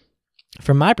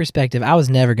 From my perspective, I was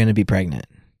never going to be pregnant.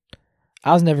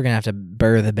 I was never going to have to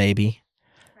birth a baby.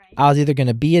 Right. I was either going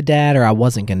to be a dad or I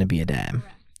wasn't going to be a dad. Right.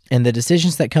 And the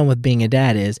decisions that come with being a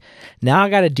dad is, now I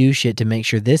got to do shit to make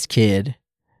sure this kid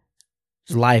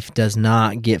life does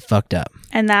not get fucked up.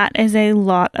 And that is a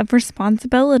lot of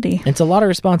responsibility. It's a lot of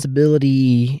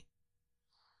responsibility.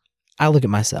 I look at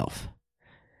myself.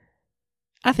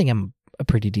 I think I'm a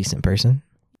pretty decent person.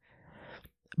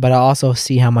 But I also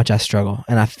see how much I struggle.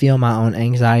 And I feel my own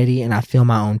anxiety. And I feel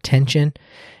my own tension.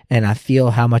 And I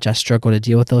feel how much I struggle to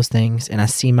deal with those things. And I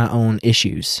see my own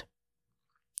issues.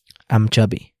 I'm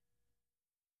chubby.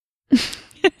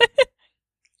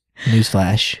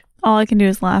 Newsflash. All I can do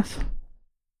is laugh.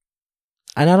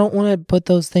 And I don't want to put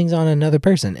those things on another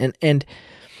person. And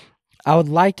I would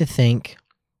like to think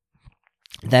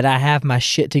that I have my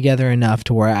shit together enough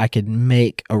to where I could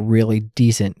make a really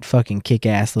decent fucking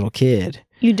kick-ass little kid.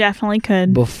 You definitely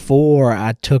could. Before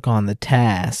I took on the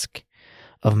task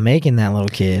of making that little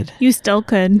kid. You still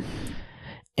could.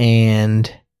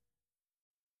 And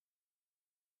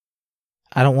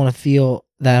I don't want to feel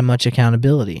that much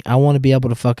accountability. I want to be able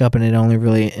to fuck up and it only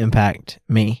really impact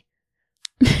me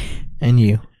and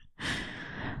you.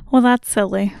 Well, that's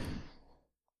silly.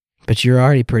 But you're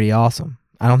already pretty awesome.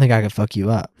 I don't think I could fuck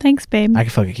you up. Thanks, babe. I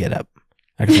could fuck a kid up.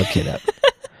 I could fuck a kid up.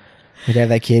 We could have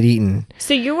that kid eating.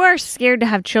 So you are scared to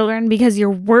have children because you're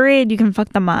worried you can fuck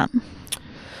them up.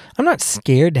 I'm not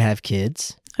scared to have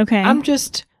kids. Okay.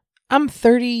 I'm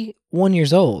 31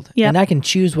 years old. Yep. And I can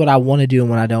choose what I want to do and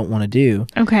what I don't want to do.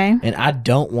 Okay. And I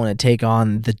don't want to take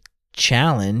on the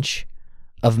challenge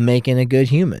of making a good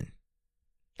human.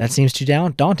 That seems too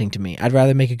daunting to me. I'd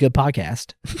rather make a good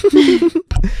podcast.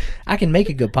 I can make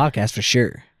a good podcast for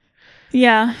sure.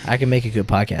 Yeah. I can make a good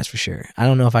podcast for sure. I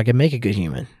don't know if I can make a good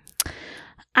human.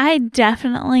 I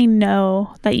definitely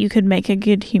know that you could make a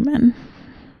good human.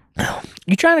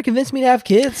 You trying to convince me to have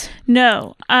kids?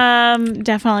 No,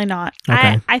 definitely not.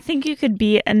 Okay. I think you could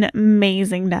be an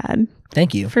amazing dad.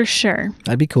 Thank you. For sure.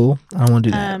 That'd be cool. I don't want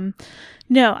to do that.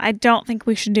 No, I don't think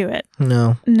we should do it.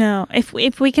 No. If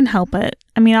we can help it.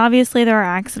 I mean, obviously there are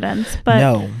accidents, but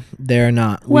no, there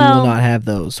not. We well, will not have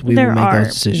those. We will there make are.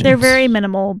 those decisions. They're very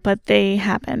minimal, but they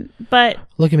happen. But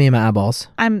look at me in my eyeballs.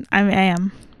 I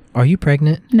am. Are you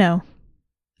pregnant? No,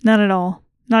 not at all.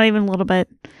 Not even a little bit.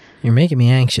 You're making me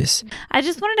anxious. I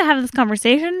just wanted to have this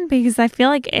conversation because I feel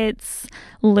like it's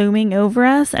looming over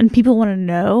us and people want to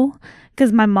know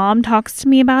because my mom talks to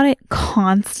me about it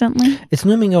constantly. It's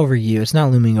looming over you. It's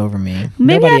not looming over me.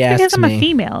 Maybe Nobody that's because asks I'm me. a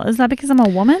female. Is that because I'm a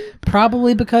woman?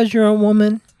 Probably because you're a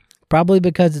woman. Probably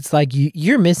because it's like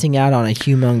you're missing out on a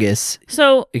humongous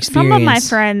So experience. some of my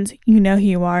friends, you know who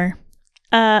you are,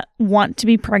 want to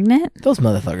be pregnant. Those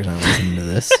motherfuckers aren't listening to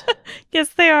this. Yes,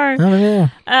 they are. Oh,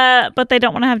 yeah. But they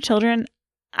don't want to have children.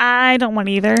 I don't want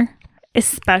either,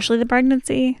 especially the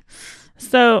pregnancy.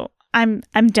 So I'm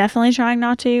definitely trying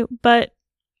not to, but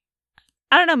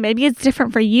I don't know, maybe it's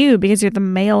different for you because you're the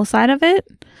male side of it,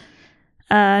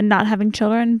 not having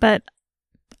children, but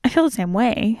I feel the same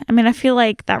way. I mean, I feel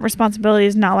like that responsibility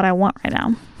is not what I want right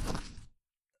now.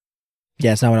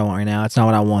 Yeah, it's not what I want right now. It's not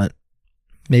what I want.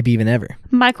 Maybe even ever.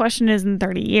 My question is in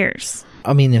 30 years.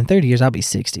 I mean, in 30 years, I'll be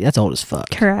 60. That's old as fuck.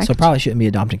 Correct. So probably shouldn't be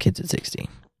adopting kids at 60.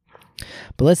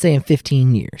 But let's say in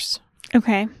 15 years.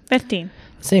 Okay, 15.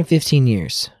 Let's say in 15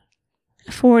 years.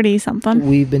 40 something.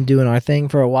 We've been doing our thing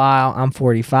for a while. I'm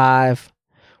 45.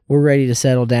 We're ready to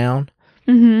settle down.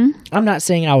 Mm-hmm. I'm not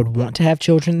saying I would want to have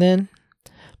children then,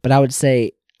 but I would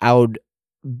say I would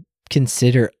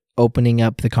consider opening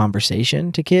up the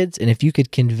conversation to kids. And if you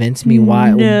could convince me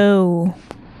why. No.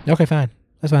 Okay, fine.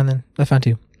 That's fine then. That's fine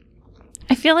too.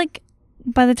 I feel like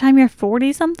by the time you're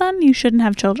 40 something, you shouldn't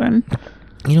have children.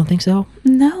 You don't think so?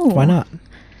 No. Why not?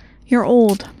 You're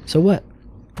old. So what?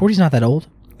 40's not that old.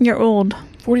 You're old.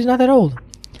 40's not that old.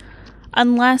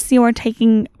 Unless you are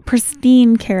taking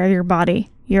pristine care of your body,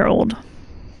 you're old.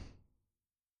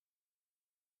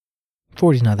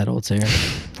 40's not that old, Sarah.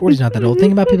 40's not that old.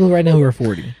 Think about people right now who are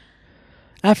 40.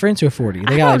 I have friends who are 40.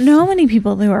 I don't know many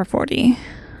people who are 40.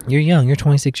 You're young. You're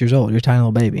 26 years old. You're a tiny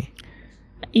little baby.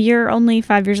 You're only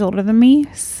 5 years older than me,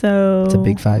 so... It's a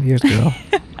big 5 years, girl.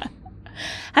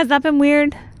 Has that been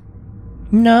weird?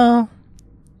 No.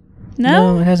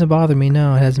 No? It hasn't bothered me.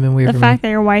 No, it hasn't been weird The for fact me.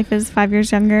 that your wife is 5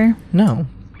 years younger? No.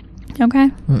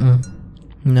 Okay.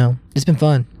 No. It's been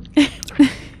fun. I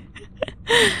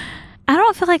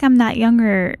don't feel like I'm that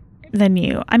younger than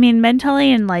you. I mean,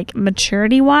 mentally and like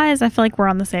maturity-wise, I feel like we're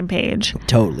on the same page.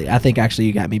 Totally. I think actually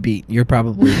you got me beat. You're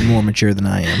probably more mature than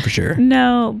I am, for sure.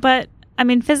 No, but I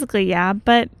mean, physically, yeah,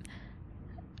 but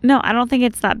no, I don't think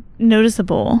it's that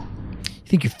noticeable. You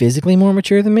think you're physically more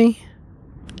mature than me?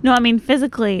 No, I mean,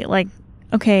 physically, like,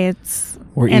 okay, it's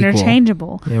We're equal.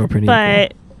 interchangeable. Yeah, we're pretty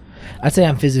But, equal. I'd say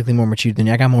I'm physically more mature than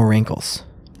you. I got more wrinkles.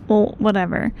 well,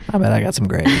 whatever. I bet I got some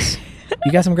grays.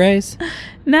 You got some grays?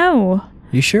 No.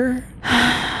 You sure?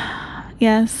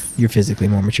 Yes. You're physically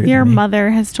more mature Your than me. mother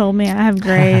has told me I have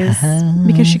grays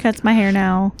because she cuts my hair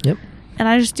now. Yep. And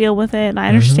I just deal with it, and I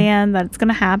understand that it's going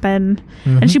to happen.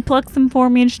 And she plucks them for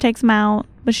me, and she takes them out,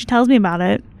 but she tells me about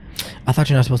it. I thought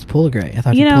you're not supposed to pull a gray. I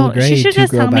thought You you pull know, a gray she should to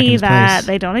just grow tell back in me its that place.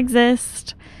 they don't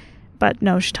exist. But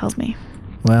no, she tells me.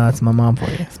 Well, that's my mom for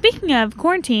you. Speaking of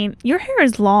quarantine, your hair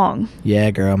is long.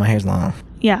 Yeah, girl, my hair's long.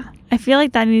 Yeah. I feel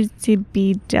like that needs to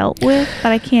be dealt with,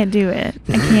 but I can't do it.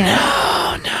 I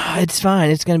can't. No, it's fine.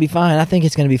 It's going to be fine. I think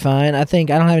it's going to be fine. I think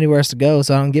I don't have anywhere else to go,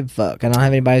 so I don't give a fuck. I don't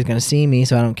have anybody who's going to see me,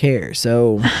 so I don't care.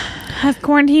 So, Has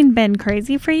quarantine been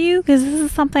crazy for you? Because this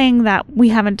is something that we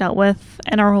haven't dealt with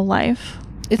in our whole life.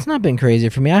 it's not been crazy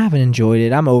for me. I haven't enjoyed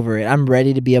it. I'm over it. I'm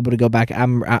ready to be able to go back.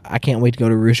 I can't wait to go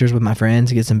to Roosters with my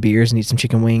friends, get some beers and eat some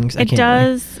chicken wings. It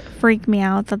does freak me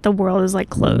out that the world is like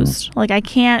closed. Like I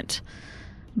can't,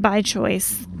 by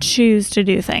choice, choose to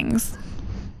do things.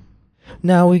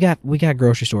 No, we got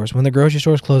grocery stores. When the grocery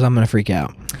stores close, I'm gonna freak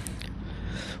out.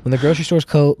 When the grocery stores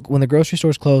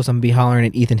close, I'm gonna be hollering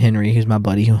at Ethan Henry, who's my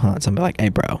buddy who hunts. I'm like, hey,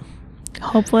 bro.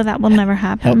 Hopefully that will never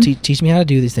happen. Help teach me how to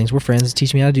do these things. We're friends.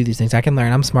 Teach me how to do these things. I can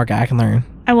learn. I'm a smart guy. I can learn.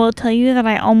 I will tell you that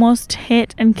I almost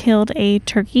hit and killed a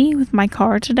turkey with my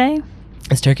car today.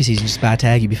 It's turkey season. Just buy a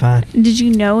tag. You'll be fine. Did you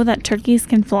know that turkeys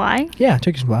can fly? Yeah,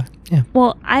 turkeys fly. Yeah.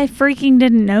 Well, I freaking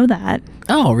didn't know that.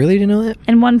 Oh, really? You didn't know that?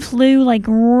 And one flew like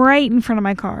right in front of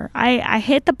my car. I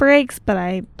hit the brakes, but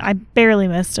I barely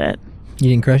missed it. You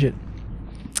didn't crush it?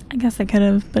 I guess I could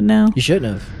have, but no. You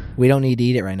shouldn't have. We don't need to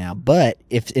eat it right now. But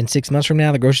if in 6 months from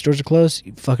now the grocery stores are closed,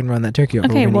 you fucking run that turkey over.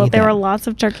 Okay, well, there were lots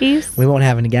of turkeys. We won't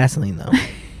have any gasoline, though.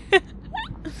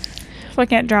 So I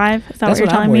can't drive? Is that That's what you're what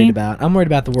I'm telling worried me? about. I'm worried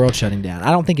about the world shutting down.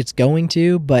 I don't think it's going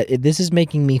to, but this is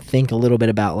making me think a little bit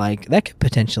about, like, that could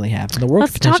potentially happen. The world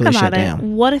Let's could talk potentially about shut it.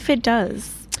 down. What if it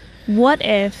does? What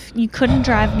if you couldn't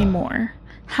drive anymore?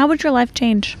 How would your life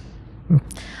change?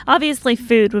 Obviously,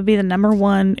 food would be the number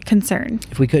one concern.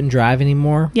 If we couldn't drive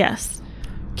anymore, Yes.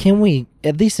 can we,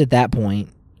 at least at that point,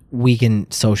 we can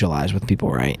socialize with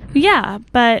people, right? Yeah,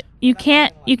 but you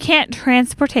can't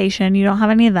transportation. You don't have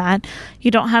any of that. You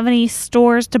don't have any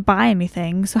stores to buy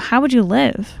anything. So how would you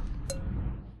live?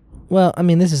 Well, I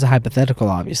mean, this is a hypothetical,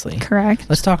 obviously. Correct.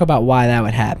 Let's talk about why that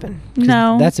would happen. 'Cause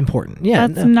No. that's important. Yeah,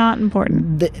 That's not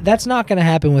important. that's not going to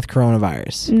happen with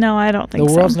coronavirus. No, I don't think The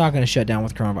so. world's not going to shut down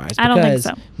with coronavirus. I don't think because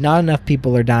so. Not enough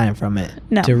people are dying from it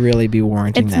No. to really be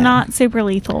warranting It's that. not super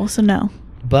lethal, so no.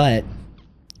 But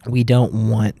we don't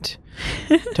want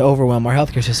to overwhelm our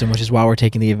healthcare system, which is why we're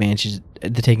taking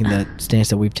the stance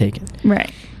that we've taken.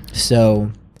 Right.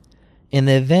 So, in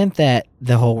the event that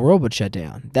the whole world would shut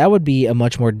down, that would be a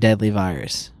much more deadly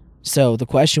virus. So the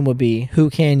question would be, who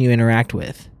can you interact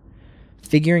with?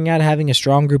 Figuring out having a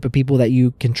strong group of people that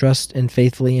you can trust and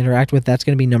faithfully interact with, that's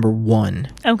going to be number one.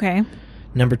 Okay.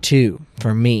 Number two,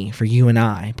 for me, for you and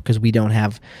I, because we don't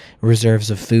have reserves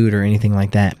of food or anything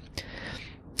like that,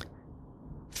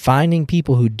 finding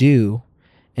people who do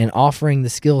and offering the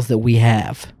skills that we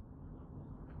have.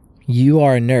 You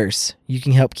are a nurse. You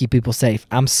can help keep people safe.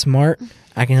 I'm smart.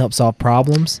 I can help solve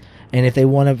problems. And if they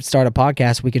want to start a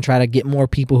podcast, we can try to get more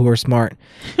people who are smart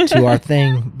to our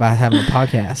thing by having a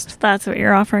podcast. That's what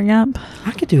you're offering up.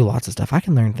 I could do lots of stuff. I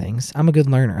can learn things. I'm a good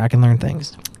learner. I can learn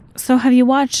things. So have you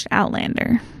watched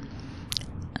Outlander?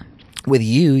 With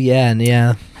you, yeah, and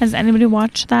yeah. Has anybody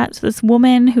watched that? So this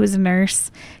woman who is a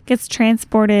nurse gets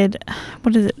transported,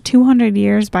 200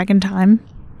 years back in time?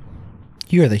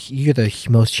 You're the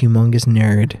most humongous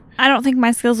nerd. I don't think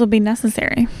my skills will be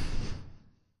necessary.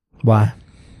 Why?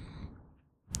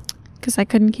 Because I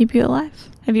couldn't keep you alive.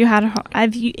 If you have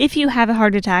a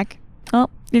heart attack, well,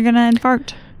 you're gonna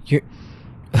infarct. You're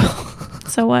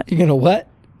So what? You're gonna what?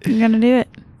 You're gonna do it.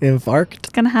 Infarct? It's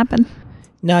gonna happen.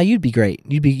 No, you'd be great.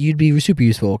 You'd be super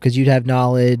useful because you'd have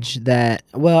knowledge that.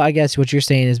 Well, I guess what you're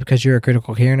saying is because you're a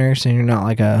critical care nurse and you're not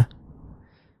like a.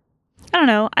 I don't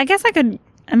know. I guess I could.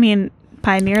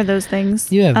 Pioneer those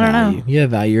things. You have I don't value. know. You have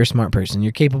value. You're a smart person.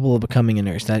 You're capable of becoming a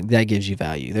nurse. That gives you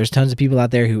value. There's tons of people out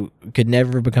there who could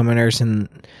never become a nurse, and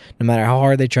no matter how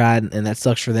hard they tried, and that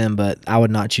sucks for them. But I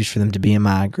would not choose for them to be in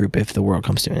my group if the world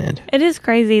comes to an end. It is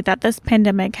crazy that this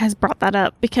pandemic has brought that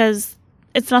up because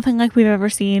it's nothing like we've ever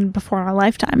seen before in our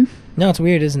lifetime. No, it's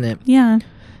weird, isn't it? Yeah.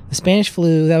 The Spanish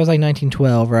flu, that was like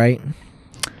 1912, right?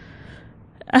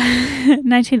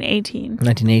 1918.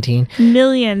 1918.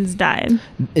 Millions died.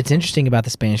 It's interesting about the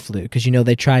Spanish flu because,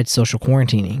 they tried social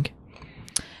quarantining.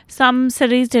 Some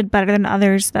cities did better than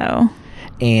others, though.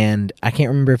 And I can't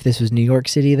remember if this was New York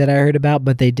City that I heard about,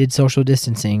 but they did social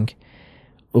distancing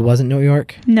It wasn't New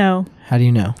York? No, How do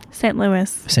you know? St. Louis.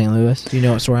 St. Louis? Do you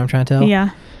know what story I'm trying to tell? Yeah,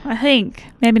 I think.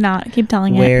 Maybe not. Keep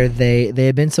telling it. Where they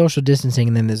had been social distancing,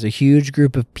 and then there's a huge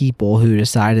group of people who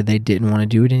decided they didn't want to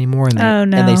do it anymore. And Oh,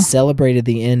 they no. celebrated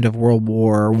the end of World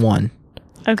War I.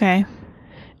 Okay.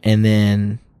 And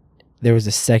then there was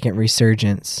a second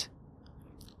resurgence,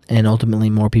 and ultimately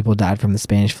more people died from the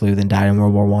Spanish flu than died in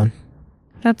World War I.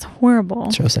 That's horrible.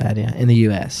 So sad, yeah. In the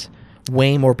U.S.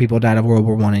 Way more people died of World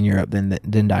War I in Europe than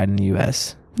died in the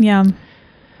U.S. Yeah.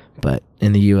 But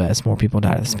in the U.S., more people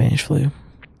died of the Spanish flu.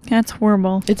 That's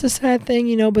horrible. It's a sad thing,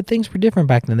 you know, but things were different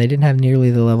back then. They didn't have nearly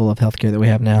the level of healthcare that we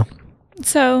have now.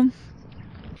 So,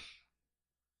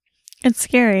 it's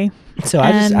scary. So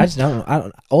I just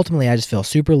don't, ultimately, I just feel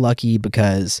super lucky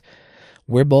because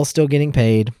we're both still getting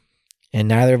paid, and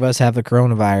neither of us have the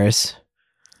coronavirus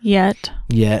Yet.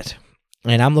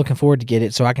 And I'm looking forward to get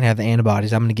it so I can have the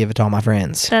antibodies. I'm going to give it to all my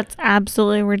friends. That's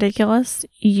absolutely ridiculous.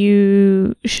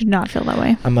 You should not feel that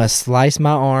way. I'm going to slice my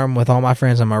arm with all my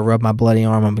friends. I'm going to rub my bloody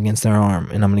arm up against their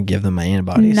arm, and I'm going to give them my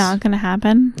antibodies. Not going to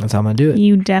happen. That's how I'm going to do it.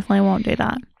 You definitely won't do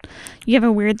that. You have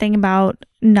a weird thing about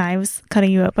knives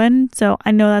cutting you open, so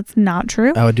I know that's not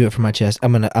true. I would do it for my chest.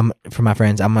 For my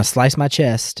friends. I'm going to slice my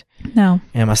chest. No.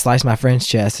 And I'm going to slice my friend's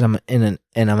chest, and I'm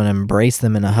going to embrace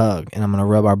them in a hug, and I'm going to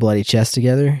rub our bloody chest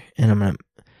together, and I'm going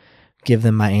to give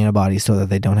them my antibodies so that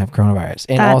they don't have coronavirus.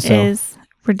 And That also, is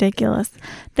ridiculous.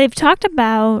 They've talked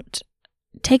about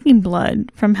taking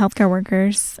blood from healthcare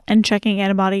workers and checking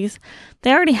antibodies.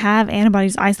 They already have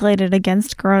antibodies isolated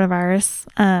against coronavirus.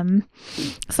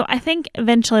 So I think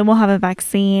eventually we'll have a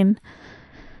vaccine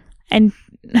and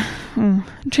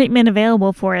treatment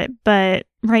available for it. But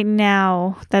right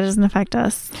now, that doesn't affect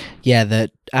us. yeah,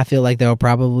 I feel like they'll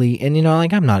probably, and you know,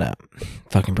 like I'm not a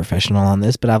fucking professional on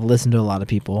this, but I've listened to a lot of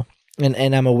people,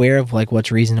 and I'm aware of like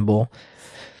what's reasonable.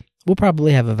 We'll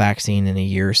probably have a vaccine in a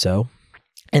year or so,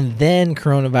 and then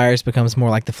coronavirus becomes more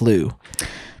like the flu.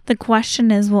 The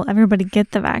question is, will everybody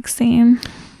get the vaccine?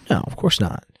 No, of course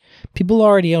not. People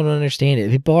already don't understand it.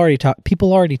 People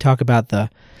already talk about the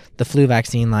flu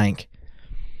vaccine like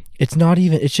it's not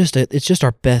even. It's just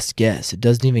our best guess. It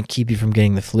doesn't even keep you from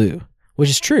getting the flu, which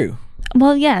is true.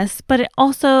 Well, yes, but it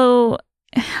also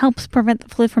helps prevent the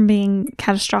flu from being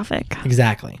catastrophic.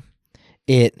 Exactly.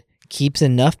 It keeps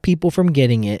enough people from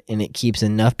getting it, and it keeps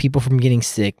enough people from getting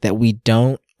sick that we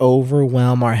don't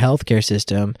overwhelm our healthcare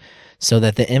system so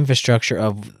that the infrastructure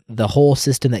of the whole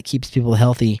system that keeps people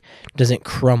healthy doesn't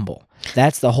crumble.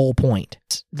 That's the whole point.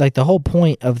 Like the whole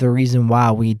point of the reason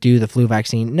why we do the flu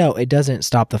vaccine. No, it doesn't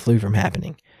stop the flu from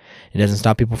happening. It doesn't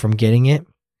stop people from getting it.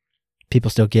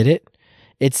 People still get it.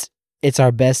 It's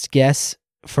our best guess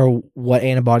for what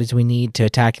antibodies we need to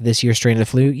attack this year's strain of the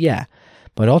flu. Yeah.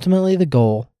 But ultimately the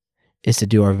goal is to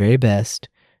do our very best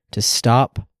to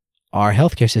stop our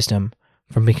healthcare system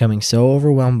from becoming so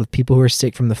overwhelmed with people who are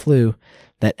sick from the flu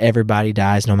that everybody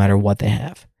dies no matter what they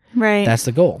have. Right. That's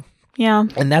the goal. Yeah.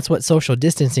 And that's what social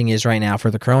distancing is right now for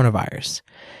the coronavirus.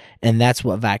 And that's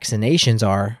what vaccinations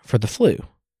are for the flu.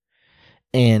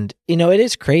 And, you know, it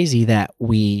is crazy that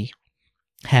we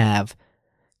have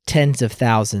tens of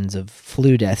thousands of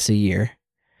flu deaths a year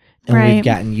and Right. we've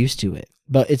gotten used to it.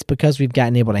 But it's because we've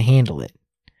gotten able to handle it.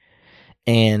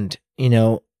 And, you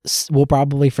know, we'll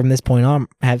probably from this point on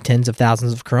have tens of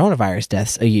thousands of coronavirus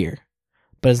deaths a year.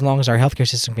 But as long as our healthcare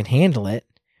system can handle it,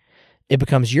 it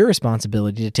becomes your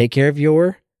responsibility to take care of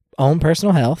your own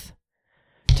personal health,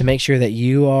 to make sure that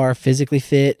you are physically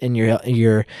fit and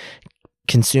you're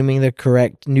consuming the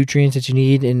correct nutrients that you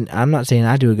need. And I'm not saying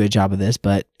I do a good job of this,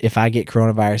 but if I get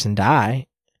coronavirus and die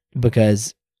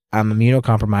because I'm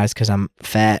immunocompromised because I'm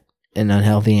fat and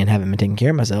unhealthy and haven't been taking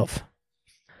care of myself.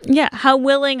 Yeah. How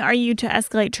willing are you to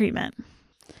escalate treatment?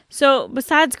 So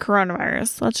besides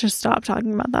coronavirus, let's just stop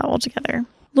talking about that altogether.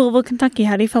 Louisville, Kentucky,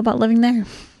 how do you feel about living there?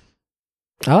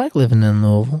 I like living in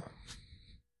Louisville.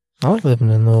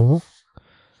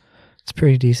 It's a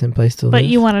pretty decent place to live. But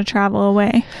you want to travel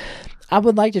away. I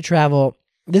would like to travel.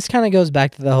 This kind of goes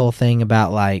back to the whole thing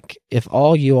about like, if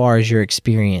all you are is your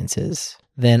experiences,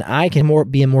 then I can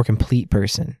be a more complete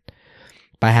person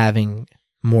by having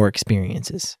more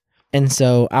experiences. And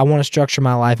so I want to structure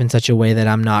my life in such a way that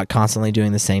I'm not constantly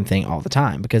doing the same thing all the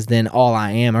time, because then all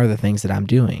I am are the things that I'm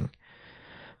doing.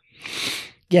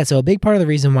 Yeah, so a big part of the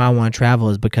reason why I want to travel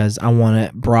is because I want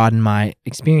to broaden my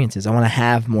experiences. I want to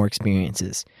have more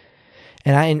experiences.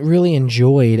 And I really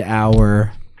enjoyed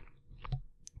our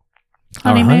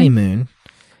honeymoon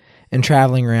and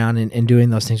traveling around and doing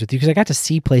those things with you, because I got to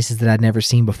see places that I'd never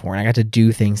seen before, and I got to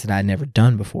do things that I'd never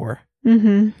done before.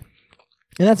 Mm-hmm.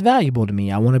 And that's valuable to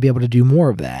me. I want to be able to do more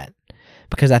of that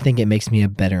because I think it makes me a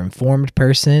better informed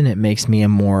person. It makes me a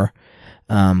more,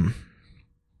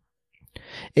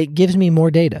 it gives me more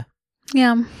data.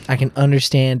 Yeah. I can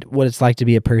understand what it's like to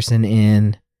be a person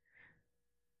in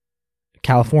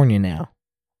California now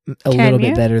a little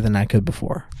bit better than I could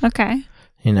before. Okay.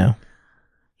 You know?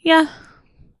 Yeah.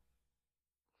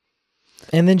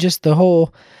 And then just the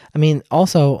whole, I mean,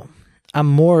 also, I'm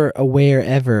more aware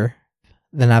ever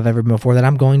than I've ever been before that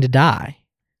I'm going to die.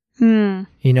 You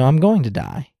know, I'm going to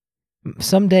die.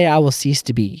 Someday I will cease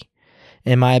to be.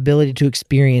 And my ability to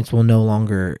experience will no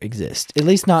longer exist. At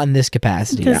least not in this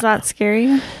capacity. Does that scare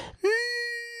you?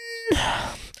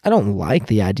 I don't like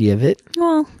the idea of it.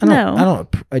 Well, I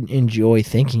don't enjoy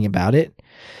thinking about it.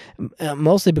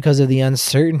 Mostly because of the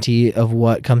uncertainty of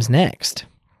what comes next.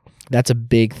 That's a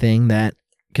big thing that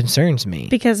concerns me.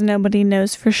 Because nobody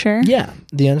knows for sure? Yeah.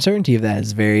 The uncertainty of that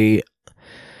is very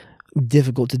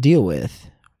difficult to deal with.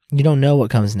 You don't know what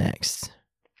comes next.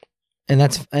 And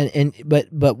that's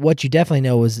but what you definitely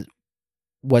know is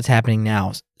what's happening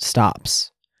now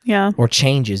stops. Yeah. Or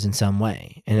changes in some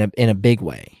way, in a big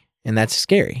way. And that's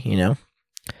scary, you know?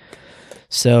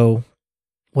 So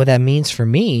what that means for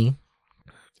me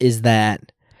is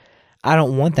that I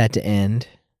don't want that to end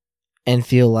and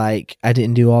feel like I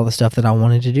didn't do all the stuff that I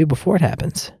wanted to do before it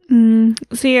happens.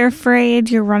 So you're afraid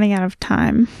you're running out of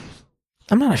time.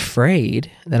 I'm not afraid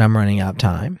that I'm running out of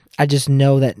time. I just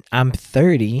know that I'm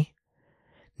 30.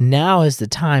 Now is the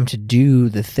time to do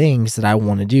the things that I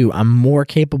want to do. I'm more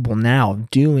capable now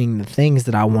of doing the things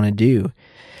that I want to do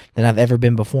than I've ever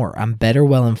been before. I'm better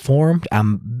well informed.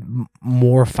 I'm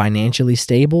more financially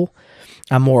stable.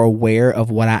 I'm more aware of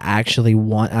what I actually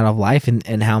want out of life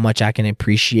and how much I can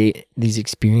appreciate these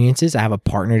experiences. I have a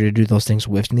partner to do those things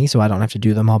with me, so I don't have to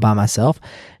do them all by myself.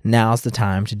 Now's the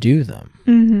time to do them.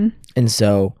 Mm-hmm. And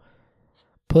so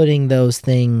putting those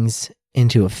things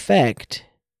into effect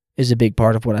is a big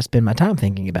part of what I spend my time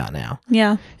thinking about now.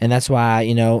 Yeah. And that's why,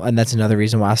 you know, and that's another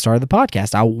reason why I started the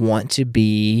podcast. I want to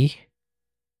be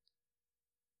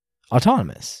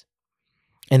autonomous.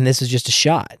 And this is just a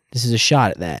shot. This is a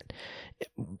shot at that.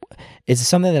 It's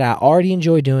something that I already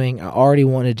enjoy doing. I already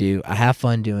want to do. I have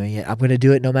fun doing it. I'm going to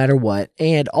do it no matter what.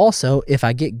 And also, if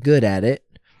I get good at it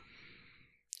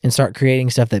and start creating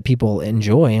stuff that people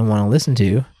enjoy and want to listen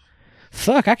to,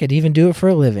 fuck, I could even do it for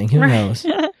a living. Who knows?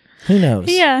 Who knows?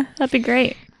 Yeah, that'd be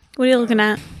great. What are you looking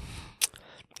at?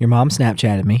 Your mom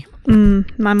Snapchatted me.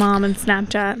 My mom and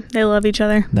Snapchat. They love each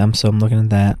other. So I'm looking at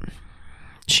that.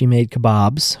 She made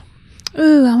kebabs.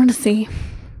 Ooh, I want to see.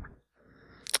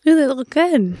 Ooh, they look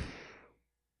good.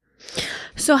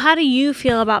 So how do you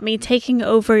feel about me taking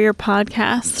over your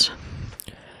podcast?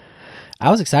 I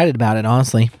was excited about it,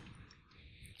 honestly.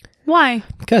 Why?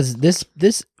 Because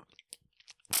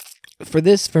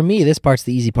for me, this part's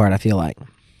the easy part, I feel like.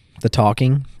 The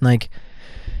talking. Like,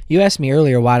 you asked me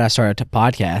earlier why did I start a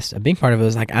podcast. A big part of it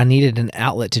was like I needed an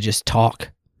outlet to just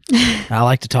talk. I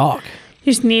like to talk.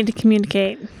 You just need to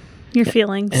communicate your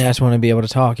feelings. And I just want to be able to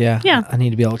talk, yeah. Yeah. I need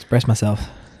to be able to express myself.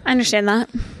 I understand that.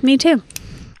 Me too.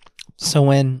 So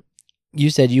when you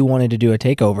said you wanted to do a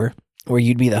takeover where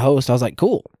you'd be the host, I was like,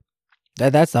 cool.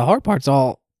 That's the hard part's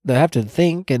all they have to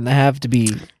think and they have to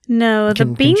be. No,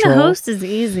 being the host is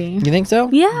easy. You think so?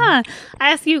 Yeah.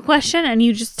 I ask you a question and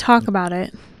you just talk about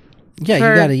it. Yeah, you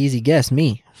got an easy guess,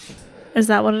 me. Is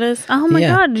that what it is? Oh my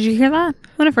God, did you hear that?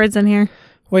 Winifred's in here.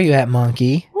 Where you at,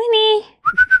 monkey? Winnie.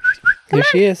 There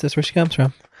she is. That's where she comes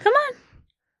from. Come on.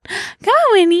 Come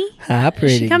on, Winnie. Hi,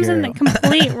 pretty She comes girl. in the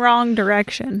complete wrong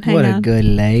direction. What a good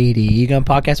lady. You gonna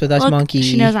podcast with us, monkey?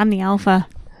 She knows I'm the alpha.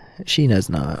 She knows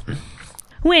not.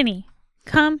 Winnie,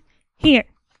 come here.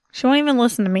 She won't even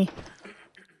listen to me.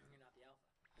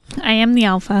 I am the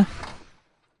alpha.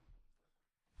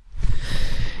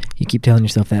 You keep telling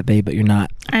yourself that, babe, but you're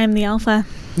not. I am the alpha.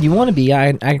 You want to be.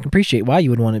 I can appreciate why you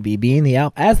would want to be. Being the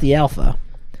alpha. As the alpha.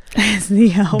 As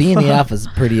the alpha. Being the alpha is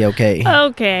pretty okay.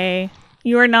 Okay.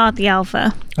 You are not the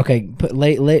alpha. Okay,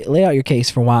 lay out your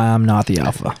case for why I'm not the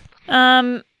alpha.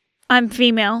 I'm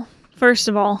female, first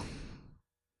of all.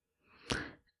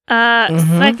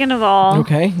 Second of all.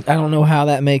 Okay, I don't know how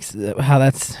that's,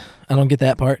 I don't get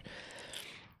that part.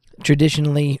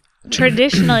 Traditionally,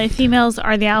 females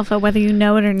are the alpha, whether you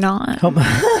know it or not.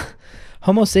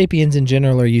 Homo sapiens in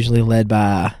general are usually led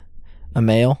by a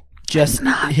male. Just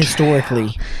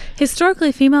historically.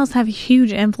 Historically, females have a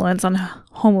huge influence on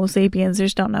Homo sapiens. They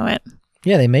just don't know it.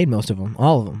 Yeah, they made most of them.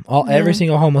 All of them. Every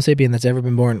single Homo sapien that's ever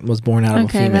been born was born out of a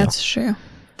female. Okay, that's true.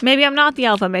 Maybe I'm not the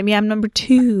alpha. Maybe I'm number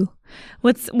 2.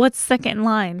 What's second in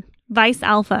line? Vice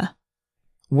alpha.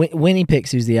 Winnie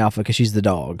picks who's the alpha because she's the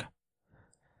dog.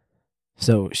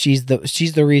 So she's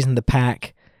the reason the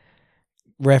pack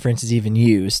reference is even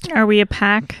used. Are we a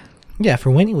pack? Yeah,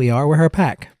 for Winnie, we are. We're her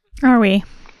pack. Are we?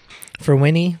 For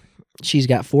Winnie, she's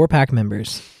got 4 pack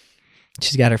members.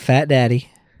 She's got her fat daddy,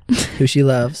 who she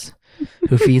loves,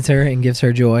 who feeds her and gives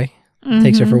her joy,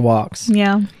 takes her for walks,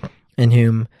 Yeah. and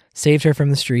whom saved her from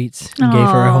the streets and gave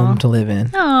her a home to live in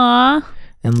Aww.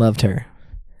 and loved her.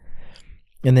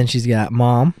 And then she's got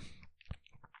Mom,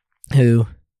 who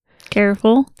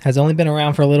Careful. has only been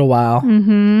around for a little while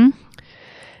Mm-hmm.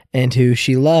 and who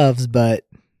she loves but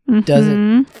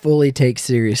doesn't fully take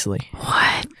seriously.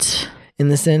 What? In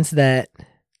the sense that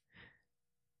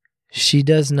she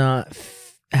does not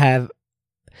have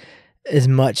as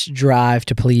much drive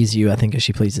to please you, I think, as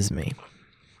she pleases me,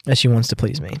 as she wants to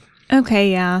please me.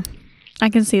 Okay, yeah. I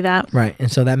can see that. Right.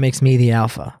 And so that makes me the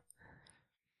alpha.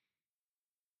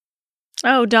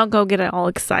 Oh, don't go get all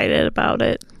excited about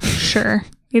it. Sure.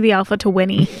 You're the alpha to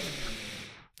Winnie.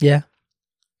 Yeah.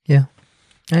 Yeah.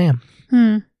 I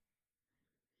am.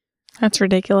 That's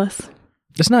ridiculous.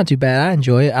 It's not too bad. I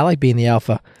enjoy it. I like being the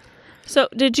alpha. So,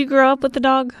 did you grow up with the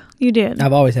dog? You did.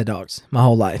 I've always had dogs my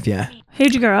whole life, yeah.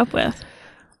 Who'd you grow up with?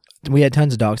 We had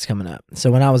tons of dogs coming up.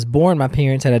 So when I was born, my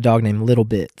parents had a dog named Little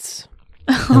Bits.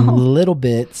 And Little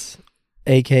Bits,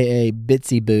 a.k.a.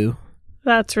 Bitsy Boo.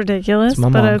 That's ridiculous. That's my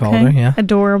but mom called her, yeah.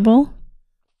 Adorable.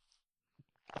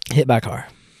 Hit by a car.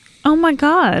 Oh my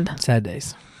God. Sad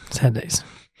days. Sad days.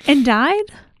 And died?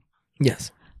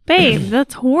 Yes. Babe,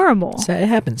 that's horrible. Sad. It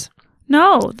happens.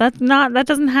 No, that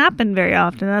doesn't happen very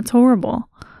often. That's horrible.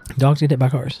 Dogs get hit by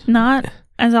cars. Not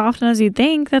as often as you'd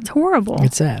think. That's horrible.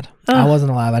 It's sad. Ugh. I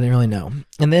wasn't alive. I didn't really know.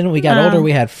 And then when we got older,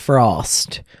 we had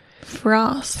Frost,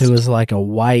 Frost. who was like a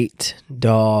white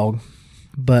dog.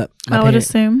 But I would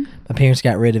assume. my parents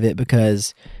got rid of it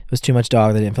because it was too much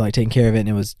dog. They didn't feel like taking care of it, and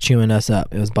it was chewing us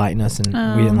up. It was biting us, and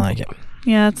we didn't like it.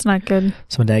 Yeah, that's not good.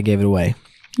 So my dad gave it away.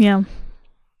 Yeah.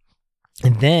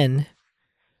 And then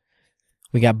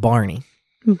we got Barney.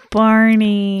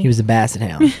 Barney. He was a basset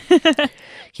hound.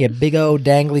 He had big old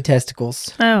dangly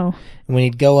testicles. Oh, And when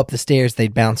he'd go up the stairs,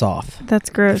 they'd bounce off that's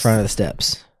in gross. front of the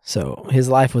steps. So his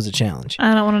life was a challenge.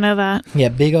 I don't want to know that. He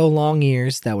had big old long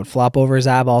ears that would flop over his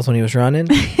eyeballs when he was running,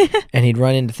 and he'd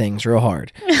run into things real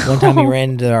hard. One time he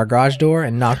ran into our garage door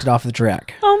and knocked it off the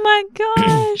track. Oh my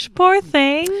gosh, poor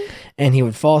thing. And he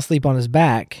would fall asleep on his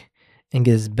back and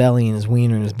get his belly and his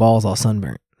wiener and his balls all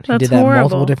sunburnt. He That's did that horrible.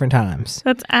 multiple different times.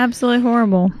 That's absolutely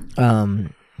horrible.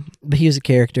 But he was a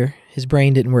character. His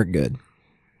brain didn't work good.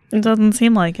 It doesn't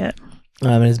seem like it.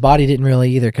 And his body didn't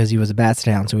really either because he was a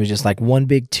basset hound. So he was just like one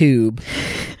big tube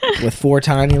with 4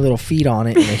 tiny little feet on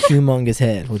it and a humongous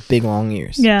head with big long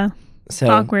ears. Yeah. So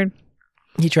Awkward.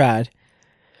 he tried.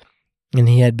 And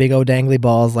he had big old dangly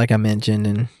balls like I mentioned.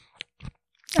 And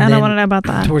I then don't want to know about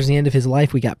that. towards the end of his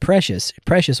life, we got Precious.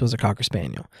 Precious was a Cocker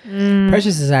Spaniel.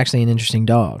 Precious is actually an interesting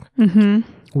dog. Mm-hmm.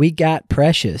 We got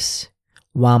Precious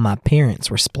while my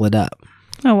parents were split up.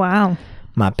 Oh, wow.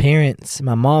 My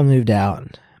mom moved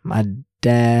out. My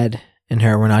dad and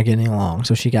her were not getting along,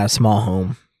 so she got a small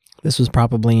home. This was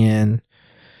probably in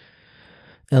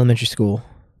elementary school.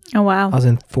 Oh, wow. I was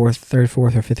in 3rd, 4th, or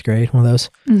 5th grade, one of those.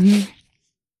 Mm-hmm.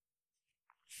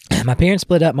 My parents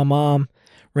split up. My mom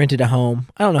rented a home.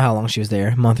 I don't know how long she was there,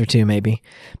 a month or 2 maybe.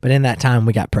 But in that time,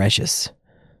 we got Precious.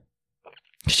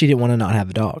 She didn't want to not have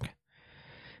a dog.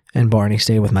 And Barney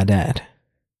stayed with my dad.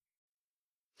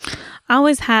 I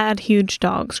always had huge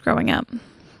dogs growing up.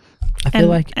 I feel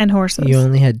like and horses. you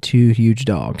only had 2 huge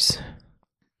dogs.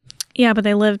 Yeah, but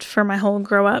they lived for my whole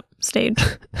grow up stage.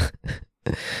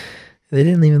 They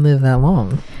didn't even live that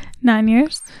long. 9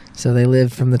 years. So they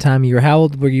lived from the time you were... How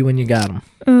old were you when you got them?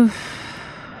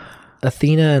 Oof.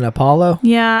 Athena and Apollo?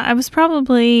 Yeah, I was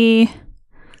probably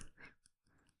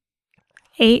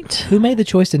 8. Who made the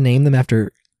choice to name them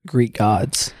after Greek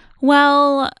gods?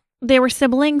 Well, they were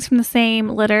siblings from the same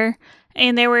litter,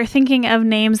 and they were thinking of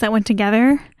names that went together.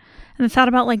 And they thought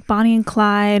about like Bonnie and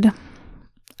Clyde.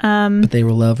 But they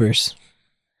were lovers.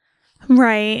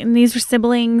 Right, and these were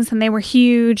siblings, and they were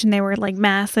huge, and they were like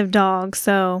massive dogs.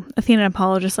 So Athena and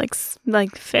Apollo just like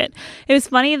fit. It was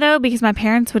funny though because my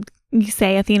parents would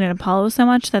say Athena and Apollo so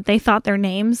much that they thought their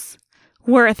names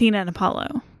were Athena and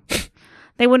Apollo.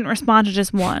 They wouldn't respond to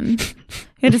just one.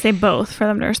 You had to say both for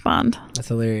them to respond. That's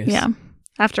hilarious. Yeah.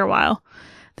 After a while,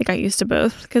 they got used to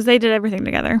both because they did everything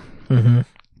together. Mm-hmm.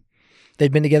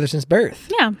 They'd been together since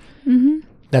birth. Yeah. Mm-hmm.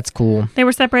 That's cool. They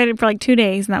were separated for like 2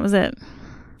 days, and that was it.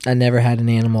 I never had an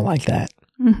animal like that.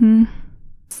 Mm-hmm.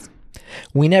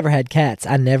 We never had cats.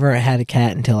 I never had a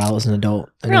cat until I was an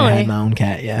adult. I never Really? had my own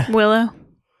cat, yeah. Willow.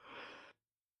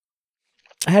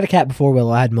 I had a cat before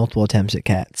Willow. I had multiple attempts at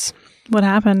cats. What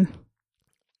happened?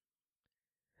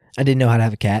 I didn't know how to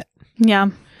have a cat. Yeah.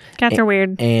 Cats are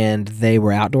weird. And they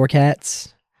were outdoor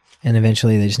cats, and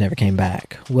eventually they just never came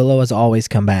back. Willow has always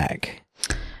come back.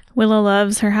 Willow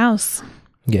loves her house.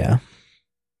 Yeah.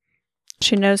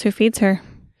 She knows who feeds her.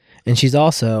 And she's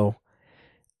also,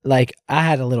 like, I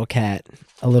had a little cat,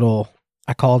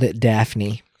 I called it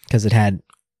Daphne because it had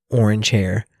orange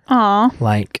hair. Aw.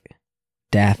 Like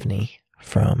Daphne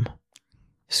from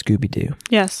Scooby-Doo.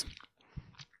 Yes.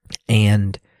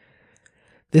 And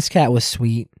this cat was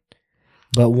sweet,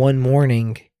 but one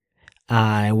morning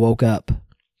I woke up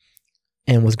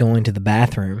and was going to the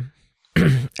bathroom,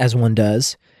 as one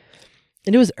does,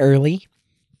 and it was early.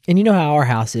 And you know how our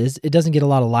house is. It doesn't get a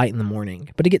lot of light in the morning,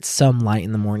 but it gets some light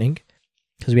in the morning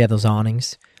because we have those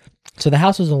awnings. So the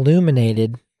house was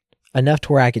illuminated enough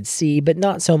to where I could see, but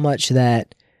not so much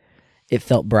that it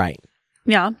felt bright.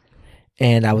 Yeah.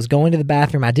 And I was going to the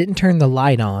bathroom. I didn't turn the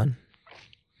light on.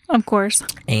 Of course.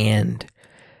 And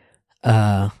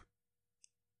I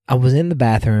was in the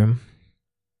bathroom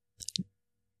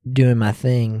doing my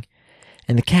thing,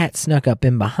 and the cat snuck up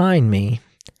in behind me.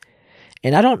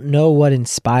 And I don't know what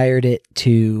inspired it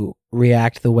to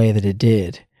react the way that it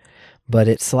did, but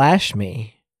it slashed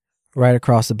me right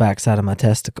across the backside of my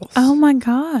testicles. Oh my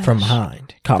gosh. From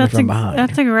behind. Caught me from behind.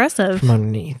 That's aggressive. From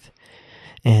underneath.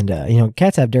 And,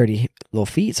 cats have dirty little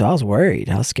feet, so I was worried.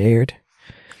 I was scared.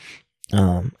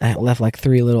 I left like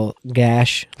 3 little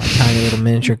gash, like tiny little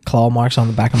miniature claw marks on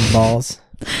the back of my balls.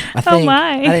 I think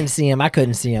my. I didn't see them. I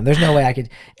couldn't see them. There's no way I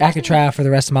could try for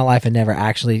the rest of my life and never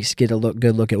actually get a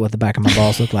good look at what the back of my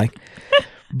balls look like.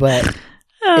 But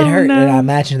it hurt, no. and I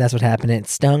imagine that's what happened. It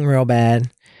stung real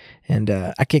bad, and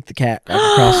I kicked the cat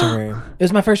across the room. It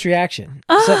was my first reaction.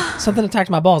 Something attacked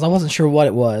my balls. I wasn't sure what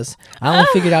it was. I only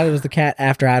figured out it was the cat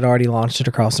after I'd already launched it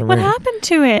across the room. What happened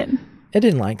to it? It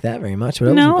didn't like that very much,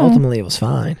 but ultimately it was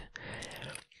fine.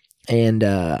 And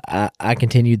I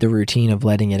continued the routine of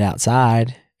letting it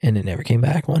outside, and it never came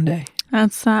back one day.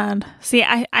 That's sad. See,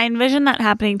 I envision that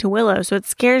happening to Willow, so it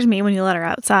scares me when you let her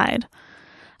outside.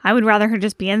 I would rather her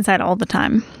just be inside all the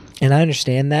time. And I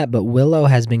understand that, but Willow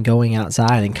has been going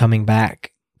outside and coming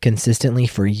back consistently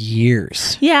for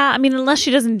years. Yeah, I mean, unless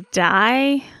she doesn't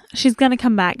die, she's going to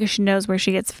come back because she knows where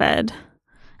she gets fed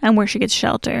and where she gets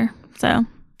shelter. So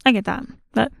I get that,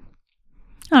 but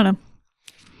I don't know.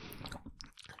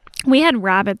 We had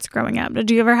rabbits growing up.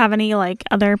 Did you ever have any like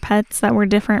other pets that were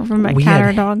different from a cat or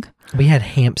a dog? We had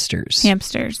hamsters.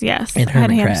 Hamsters, yes. And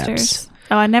hermit crabs.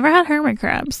 Oh, I never had hermit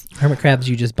crabs. Hermit crabs,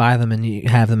 you just buy them and you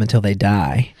have them until they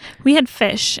die. We had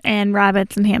fish and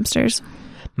rabbits and hamsters.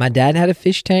 My dad had a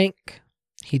fish tank.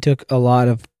 He took a lot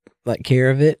of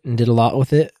care of it and did a lot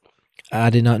with it. I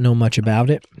did not know much about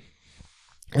it.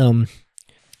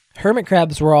 Hermit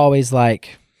crabs were always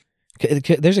like,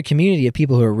 there's a community of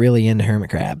people who are really into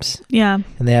hermit crabs. Yeah.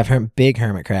 And they have big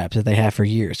hermit crabs that they have for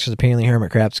years, because apparently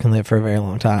hermit crabs can live for a very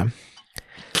long time.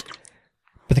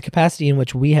 But the capacity in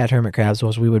which we had hermit crabs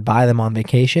was we would buy them on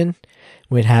vacation.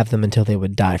 We'd have them until they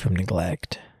would die from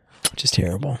neglect, which is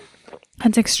terrible.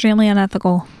 That's extremely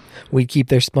unethical. We'd keep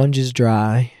their sponges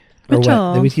dry. Or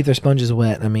wet. We'd keep their sponges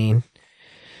wet,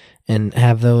 and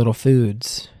have their little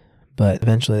foods. But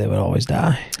eventually they would always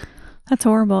die. That's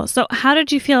horrible. So how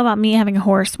did you feel about me having a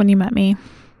horse when you met me?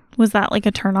 Was that like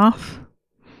a turnoff?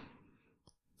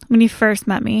 When you first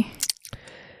met me?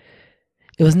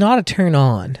 It was not a turn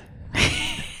on.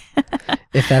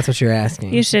 If that's what you're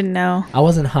asking. You should know. I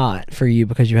wasn't hot for you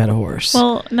because you had a horse.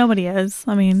 Well, nobody is.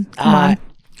 I mean, come on.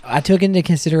 I took into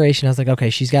consideration, I was like, okay,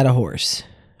 she's got a horse.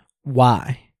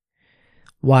 Why?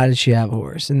 Why did she have a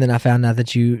horse? And then I found out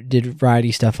that you did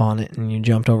variety stuff on it and you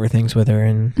jumped over things with her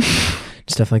and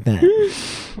stuff like that.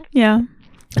 Yeah.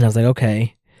 And I was like,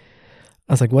 okay.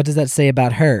 I was like, what does that say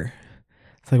about her?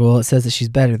 It's like, well, it says that she's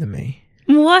better than me.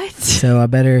 What? So I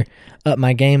better up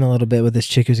my game a little bit with this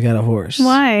chick who's got a horse.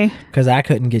 Why? Because I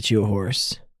couldn't get you a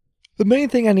horse. The main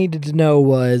thing I needed to know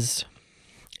was,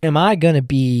 am I going to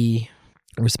be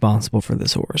responsible for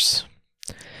this horse?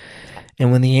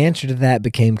 And when the answer to that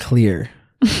became clear,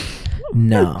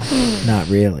 no, not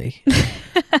really.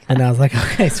 And I was like,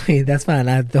 okay, sweet, that's fine.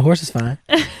 The horse is fine.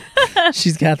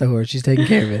 She's got the horse. She's taking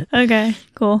care of it. Okay,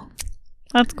 cool.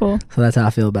 That's cool. So that's how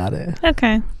I feel about it.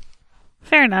 Okay.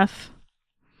 Fair enough.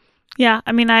 Yeah,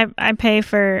 I mean, I pay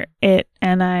for it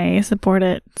and I support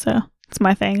it, so it's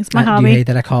my thing. It's my hobby. Do you hate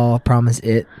that I call Promise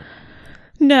it?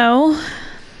 No.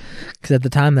 Because at the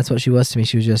time, that's what she was to me.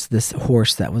 She was just this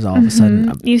horse that was all of a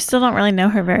sudden. You still don't really know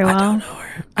her very well. I don't know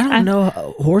her. I don't know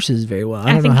horses very well.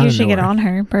 I think you should get on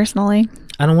her, personally.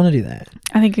 I don't want to do that.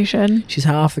 I think you should. She's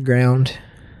high off the ground.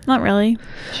 Not really.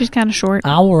 She's kind of short.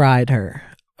 I will ride her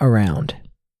around.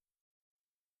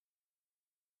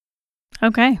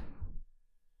 Okay.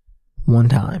 One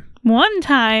time. One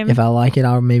time? If I like it,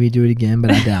 I'll maybe do it again,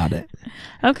 but I doubt it.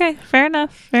 Okay, fair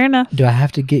enough. Fair enough. Do I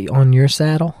have to get on your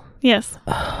saddle? Yes.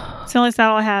 It's the only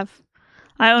saddle I have.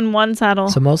 I own one saddle.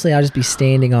 So mostly I'll just be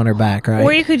standing on her back, right?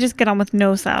 Or you could just get on with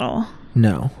no saddle.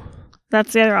 No.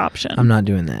 That's the other option. I'm not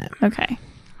doing that. Okay.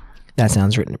 That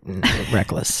sounds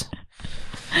reckless.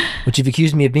 Which you've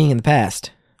accused me of being in the past.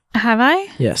 Have I?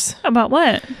 Yes. About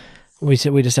what? We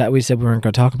said we weren't going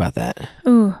to talk about that.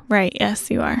 Ooh, right. Yes,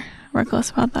 you are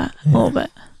reckless about that. A little bit.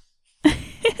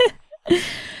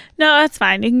 No, that's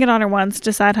fine. You can get on her once,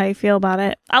 decide how you feel about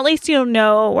it. At least you'll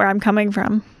know where I'm coming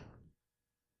from.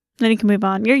 Then you can move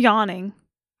on. You're yawning.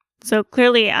 So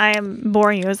clearly I am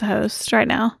boring you as a host right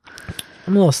now.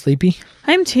 I'm a little sleepy.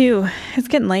 I am too. It's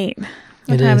getting late.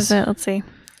 What time is it? Let's see.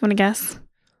 Want to guess?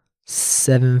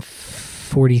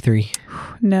 7:43.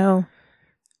 No.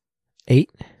 8?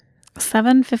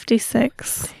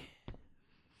 7:56.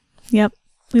 Yep.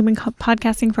 We've been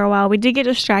podcasting for a while. We did get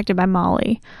distracted by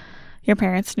Molly, your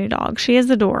parents' new dog. She is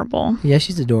adorable. Yeah,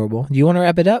 she's adorable. Do you want to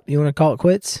wrap it up? You want to call it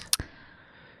quits?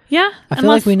 Yeah. I feel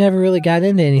like we never really got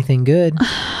into anything good.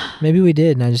 Maybe we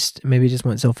did, and maybe it just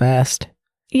went so fast.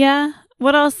 Yeah.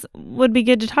 What else would be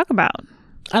good to talk about?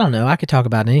 I don't know. I could talk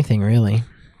about anything, really.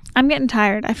 I'm getting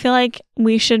tired. I feel like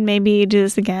we should maybe do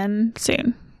this again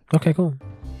soon. Okay, cool.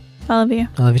 I love you.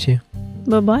 I love you too.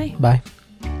 Bye-bye. Bye.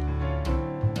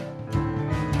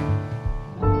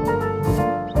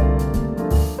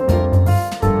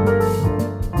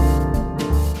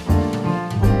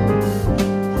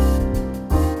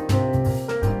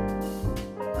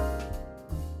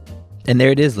 And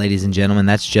there it is, ladies and gentlemen.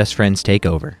 That's Just Friends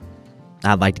Takeover.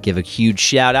 I'd like to give a huge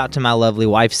shout out to my lovely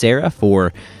wife, Sarah,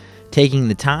 for taking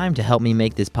the time to help me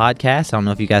make this podcast. I don't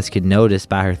know if you guys could notice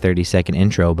by her 30-second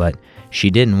intro, but she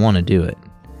didn't want to do it.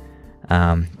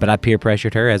 But I peer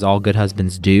pressured her, as all good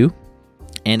husbands do.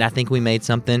 And I think we made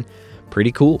something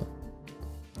pretty cool.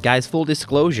 Guys, full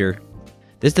disclosure,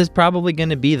 this is probably going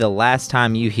to be the last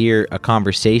time you hear a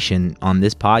conversation on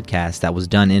this podcast that was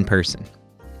done in person.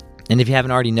 And if you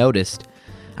haven't already noticed,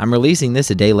 I'm releasing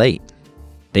this a day late.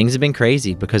 Things have been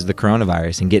crazy because of the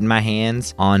coronavirus, and getting my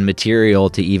hands on material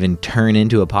to even turn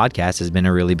into a podcast has been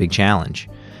a really big challenge.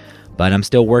 But I'm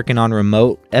still working on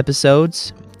remote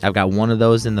episodes. I've got one of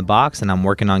those in the box, and I'm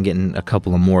working on getting a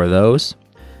couple of more of those.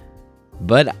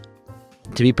 But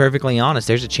to be perfectly honest,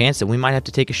 there's a chance that we might have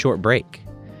to take a short break.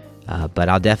 But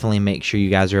I'll definitely make sure you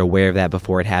guys are aware of that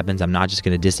before it happens. I'm not just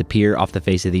going to disappear off the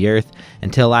face of the earth.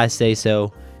 Until I say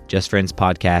so, Just Friends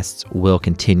podcasts will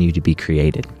continue to be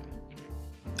created.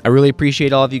 I really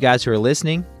appreciate all of you guys who are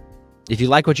listening. If you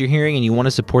like what you're hearing and you want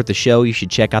to support the show, you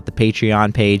should check out the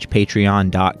Patreon page,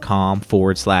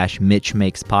 patreon.com/Mitch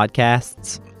Makes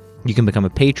Podcasts. You can become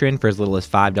a patron for as little as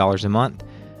 $5 a month.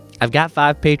 I've got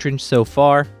 5 patrons so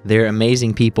far. They're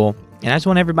amazing people. And I just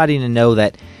want everybody to know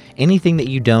that anything that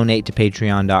you donate to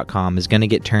patreon.com is going to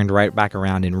get turned right back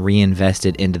around and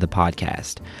reinvested into the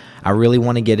podcast. I really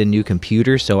want to get a new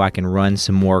computer so I can run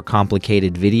some more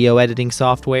complicated video editing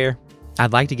software.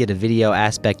 I'd like to get a video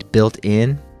aspect built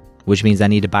in, which means I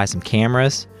need to buy some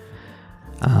cameras.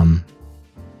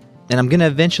 And I'm going to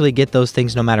eventually get those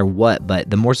things no matter what, but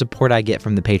the more support I get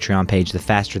from the Patreon page, the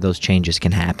faster those changes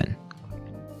can happen.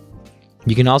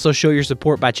 You can also show your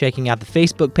support by checking out the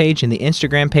Facebook page and the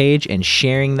Instagram page and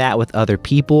sharing that with other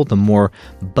people. The more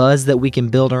buzz that we can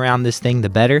build around this thing, the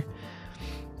better.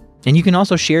 And you can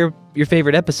also share your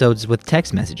favorite episodes with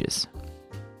text messages,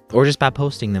 or just by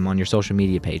posting them on your social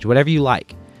media page, whatever you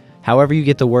like. However you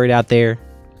get the word out there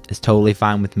is totally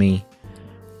fine with me.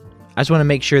 I just want to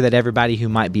make sure that everybody who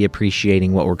might be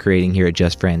appreciating what we're creating here at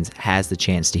Just Friends has the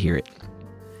chance to hear it.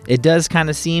 It does kind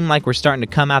of seem like we're starting to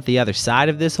come out the other side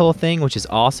of this whole thing, which is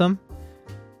awesome.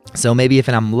 So maybe if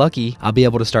I'm lucky, I'll be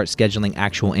able to start scheduling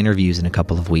actual interviews in a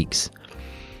couple of weeks.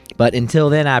 But until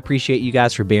then, I appreciate you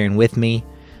guys for bearing with me.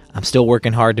 I'm still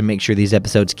working hard to make sure these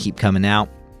episodes keep coming out,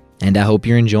 and I hope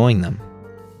you're enjoying them.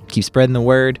 Keep spreading the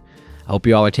word. I hope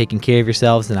you all are taking care of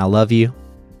yourselves, and I love you.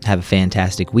 Have a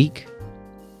fantastic week.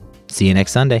 See you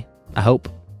next Sunday, I hope.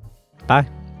 Bye.